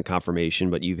 100% confirmation,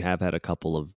 but you have had a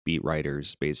couple of beat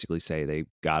writers basically say they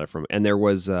got it from, and there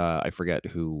was I forget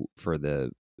who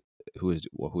was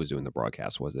doing the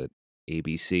broadcast. Was it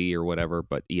ABC or whatever?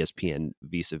 But ESPN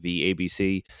vis-a-vis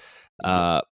ABC,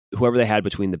 Yep. whoever they had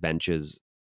between the benches.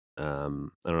 I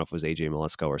don't know if it was AJ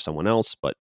Malesko or someone else,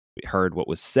 but we heard what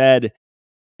was said,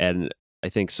 and I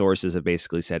think sources have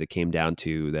basically said it came down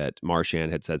to that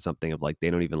Marchand had said something of like, they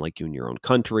don't even like you in your own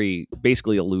country,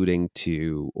 basically alluding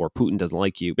to, or Putin doesn't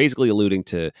like you, basically alluding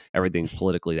to everything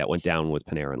politically that went down with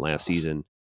Panarin last season.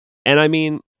 And I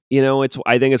mean,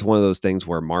 I think it's one of those things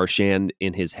where Marchand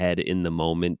in his head in the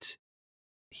moment,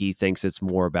 he thinks it's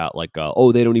more about like,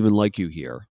 oh, they don't even like you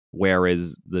here.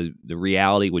 Whereas the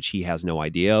reality, which he has no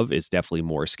idea of, is definitely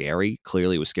more scary.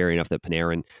 Clearly, it was scary enough that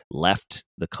Panarin left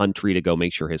the country to go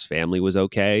make sure his family was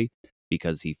okay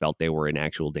because he felt they were in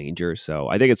actual danger. So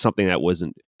I think it's something that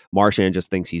wasn't. Marchand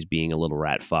just thinks he's being a little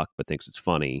rat fuck, but thinks it's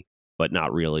funny, but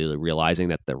not really realizing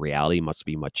that the reality must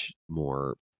be much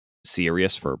more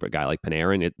serious for a guy like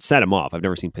Panarin. It set him off. I've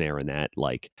never seen Panarin that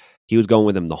like he was going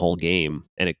with him the whole game,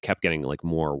 and it kept getting like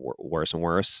more worse and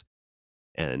worse.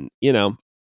 And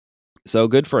so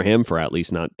good for him for at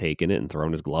least not taking it and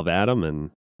throwing his glove at him. And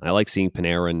I like seeing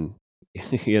Panarin.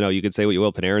 You could say what you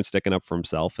will, Panarin sticking up for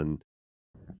himself, and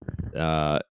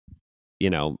uh,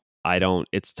 I don't.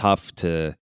 It's tough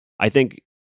to. I think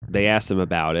they asked him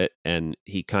about it, and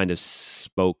he kind of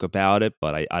spoke about it,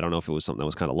 but I don't know if it was something that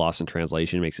was kind of lost in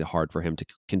translation. It makes it hard for him to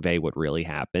convey what really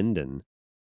happened, and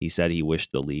he said he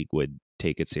wished the league would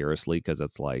take it seriously because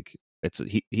it's like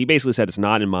he basically said it's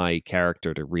not in my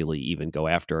character to really even go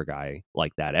after a guy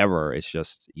like that ever. It's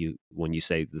just when you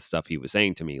say the stuff he was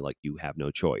saying to me, like you have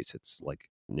no choice. It's like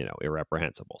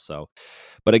irreprehensible. So,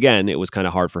 but again, it was kind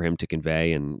of hard for him to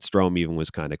convey, and Strome even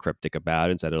was kind of cryptic about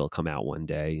it and said it'll come out one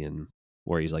day, and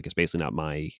where he's like, it's basically not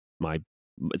my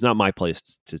it's not my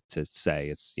place to say.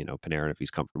 It's Panarin if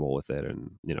he's comfortable with it,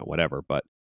 and whatever. But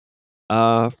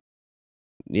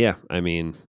yeah, I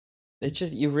mean, It's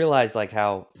just you realize like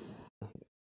how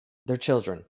they're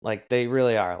children, like they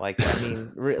really are. Like I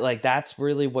mean, like that's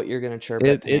really what you're gonna chirp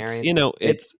at it's Panarin.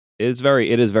 It's is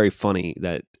very funny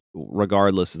that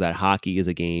regardless that hockey is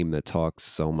a game that talks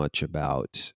so much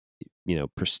about,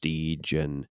 prestige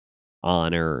and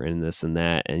honor and this and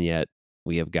that, and yet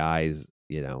we have guys,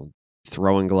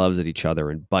 throwing gloves at each other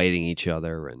and biting each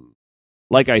other. And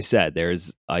like I said,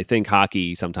 I think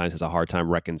hockey sometimes has a hard time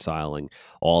reconciling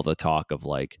all the talk of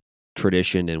like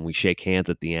tradition and we shake hands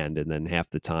at the end, and then half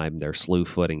the time they're slew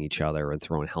footing each other and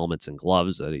throwing helmets and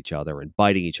gloves at each other and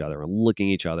biting each other and looking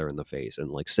each other in the face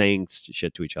and like saying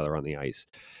shit to each other on the ice.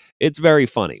 It's very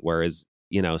funny. Whereas,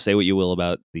 say what you will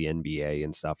about the NBA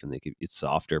and stuff, and it's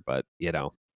softer, but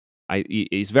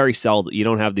it's very seldom. You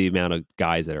don't have the amount of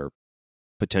guys that are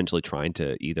potentially trying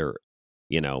to either,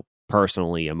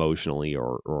 personally, emotionally,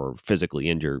 or physically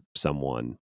injure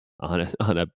someone on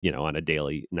a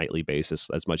daily, nightly basis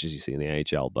as much as you see in the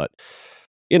NHL. But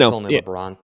it's only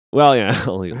LeBron. Well, yeah,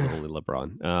 only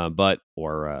LeBron.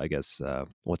 I guess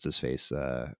what's his face?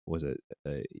 Was it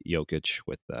Jokic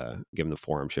with giving the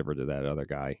forearm shiver to that other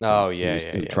guy? Oh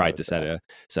who tried to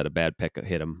set a bad pick,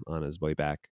 hit him on his way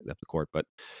back up the court. But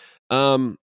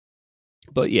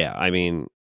yeah, I mean,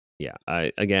 yeah.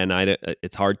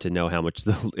 It's hard to know how much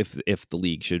if the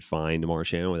league should fine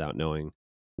Marchand without knowing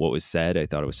what was said. I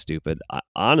thought it was stupid.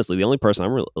 Honestly, the only person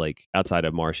I'm really like outside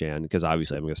of Marchand, because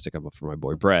obviously I'm going to stick up for my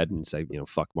boy Brett and say,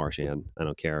 fuck Marchand. I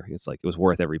don't care. It's like it was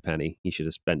worth every penny. He should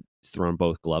have thrown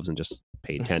both gloves and just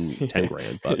paid 10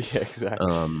 grand. But yeah,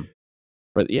 exactly.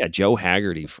 But yeah, Joe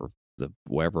Haggerty for the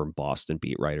whoever in Boston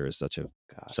beat writer is such a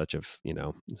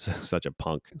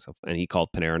punk. And he called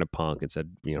Panarin a punk and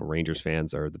said, Rangers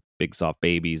fans are the big soft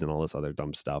babies and all this other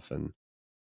dumb stuff. And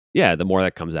yeah, the more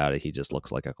that comes out, he just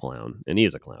looks like a clown, and he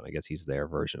is a clown. I guess he's their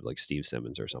version of like Steve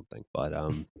Simmons or something. But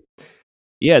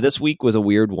yeah, this week was a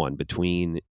weird one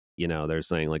between, they're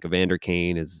saying like Evander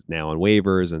Kane is now on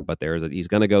waivers, but he's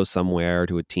going to go somewhere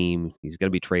to a team. He's going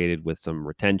to be traded with some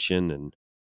retention, and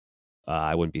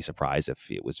I wouldn't be surprised if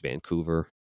it was Vancouver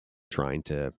trying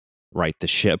to right the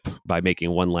ship by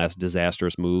making one last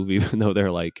disastrous move, even though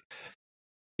they're like,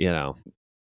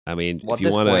 I mean, well, if you at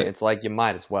this want point, it's like you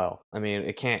might as well. I mean,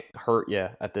 it can't hurt you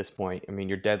at this point. I mean,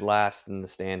 you're dead last in the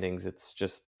standings. It's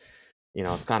just,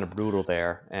 it's kind of brutal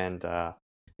there, and not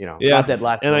dead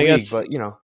last in the league, but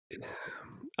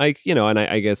I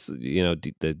guess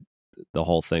the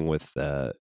whole thing with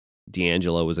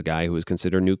D'Angelo was a guy who was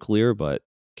considered nuclear, but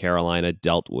Carolina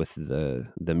dealt with the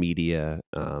media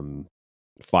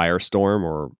firestorm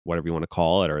or whatever you want to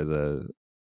call it, or the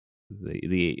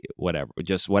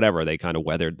whatever they kind of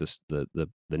weathered the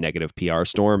negative PR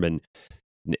storm, and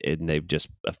they've just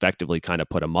effectively kind of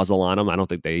put a muzzle on him. I don't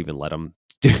think they even let him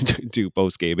do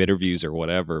post game interviews or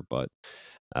whatever, but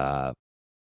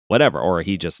whatever. Or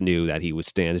he just knew that he was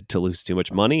standing to lose too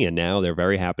much money, and now they're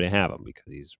very happy to have him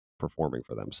because he's performing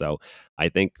for them. So I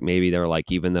think maybe they're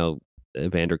like, even though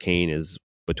Evander Kane is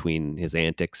between his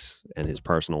antics and his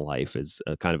personal life is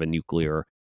kind of a nuclear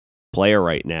player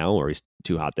right now, or he's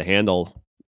too hot to handle,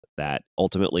 that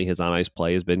ultimately his on ice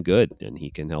play has been good and he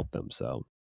can help them. So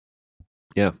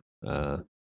yeah, we'll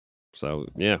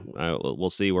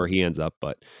see where he ends up.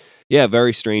 But yeah,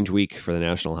 very strange week for the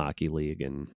National Hockey League,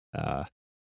 and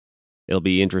it'll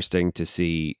be interesting to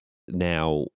see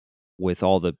now with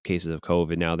all the cases of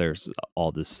COVID. Now there's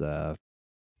all this. There's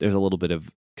a little bit of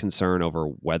concern over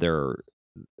whether,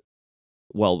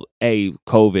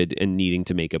 COVID and needing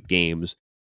to make up games,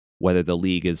 whether the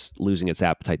league is losing its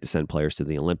appetite to send players to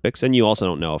the Olympics. And you also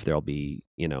don't know if there'll be,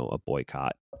 a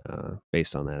boycott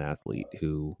based on that athlete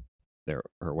who her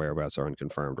whereabouts are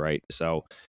unconfirmed, right? So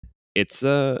it's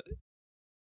a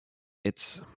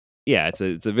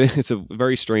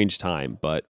very strange time,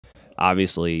 but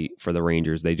obviously for the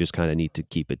Rangers, they just kind of need to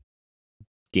keep it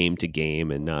game to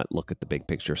game and not look at the big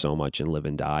picture so much and live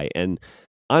and die. And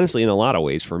honestly, in a lot of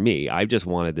ways, for me, I've just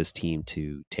wanted this team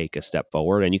to take a step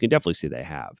forward, and you can definitely see they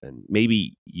have. And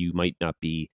maybe you might not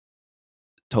be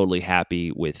totally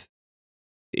happy with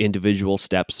individual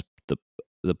steps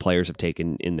the players have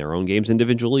taken in their own games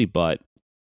individually, but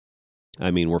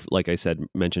I mean, we're, like I said,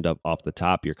 mentioned up off the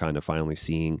top, you're kind of finally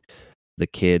seeing the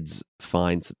kids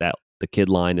finds that the kid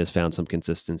line has found some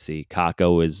consistency.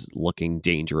 Kakko is looking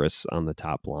dangerous on the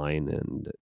top line, and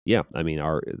yeah, I mean,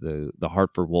 the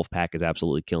Hartford Wolfpack is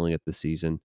absolutely killing it this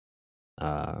season.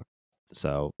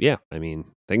 So yeah, I mean,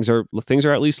 things are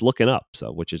at least looking up.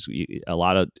 So, which is there's a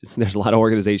lot of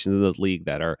organizations in this league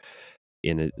that are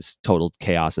in a total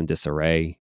chaos and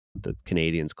disarray. The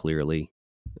Canadians clearly.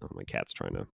 Oh, my cat's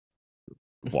trying to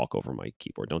walk over my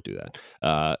keyboard. Don't do that.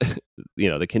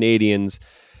 The Canadians,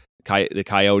 the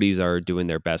Coyotes are doing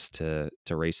their best to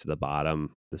race to the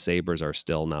bottom. The Sabres are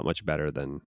still not much better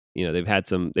than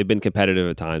they've been competitive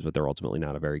at times, but they're ultimately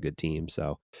not a very good team.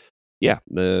 So yeah,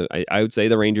 I would say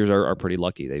the Rangers are pretty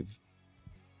lucky.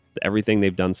 Everything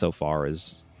they've done so far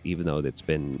is, even though it's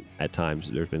been at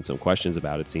times there's been some questions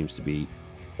about it, seems to be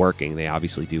working. They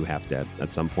obviously do have to at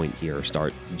some point here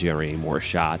start generating more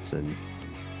shots and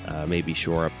maybe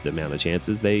shore up the amount of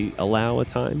chances they allow at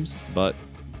times. But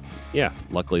yeah,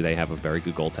 luckily they have a very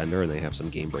good goaltender and they have some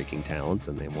game-breaking talents,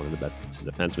 and they have one of the best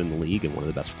defensemen in the league and one of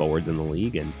the best forwards in the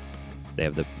league, and they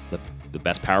have the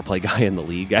best power play guy in the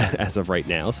league as of right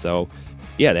now. So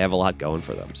yeah, they have a lot going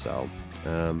for them. So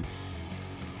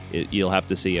you'll have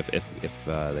to see if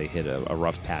they hit a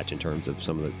rough patch in terms of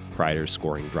some of the Predators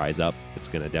scoring dries up. It's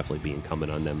going to definitely be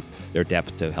incumbent on them, their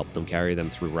depth, to help them carry them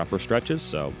through rougher stretches.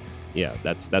 So yeah,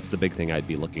 that's the big thing I'd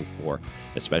be looking for,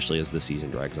 especially as the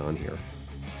season drags on here.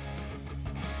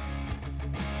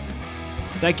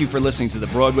 Thank you for listening to the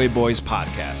Broadway Boys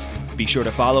podcast. Be sure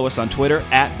to follow us on Twitter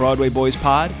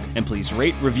 @BroadwayBoysPod, and please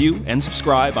rate, review, and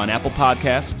subscribe on Apple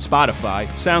Podcasts, Spotify,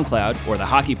 SoundCloud, or the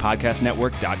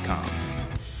HockeyPodcastNetwork.com.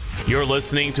 You're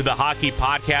listening to the Hockey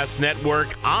Podcast Network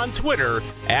on Twitter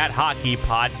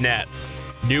 @HockeyPodNet.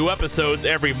 New episodes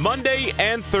every Monday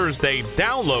and Thursday.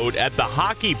 Download at the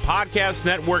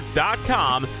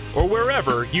HockeyPodcastNetwork.com or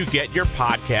wherever you get your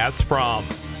podcasts from.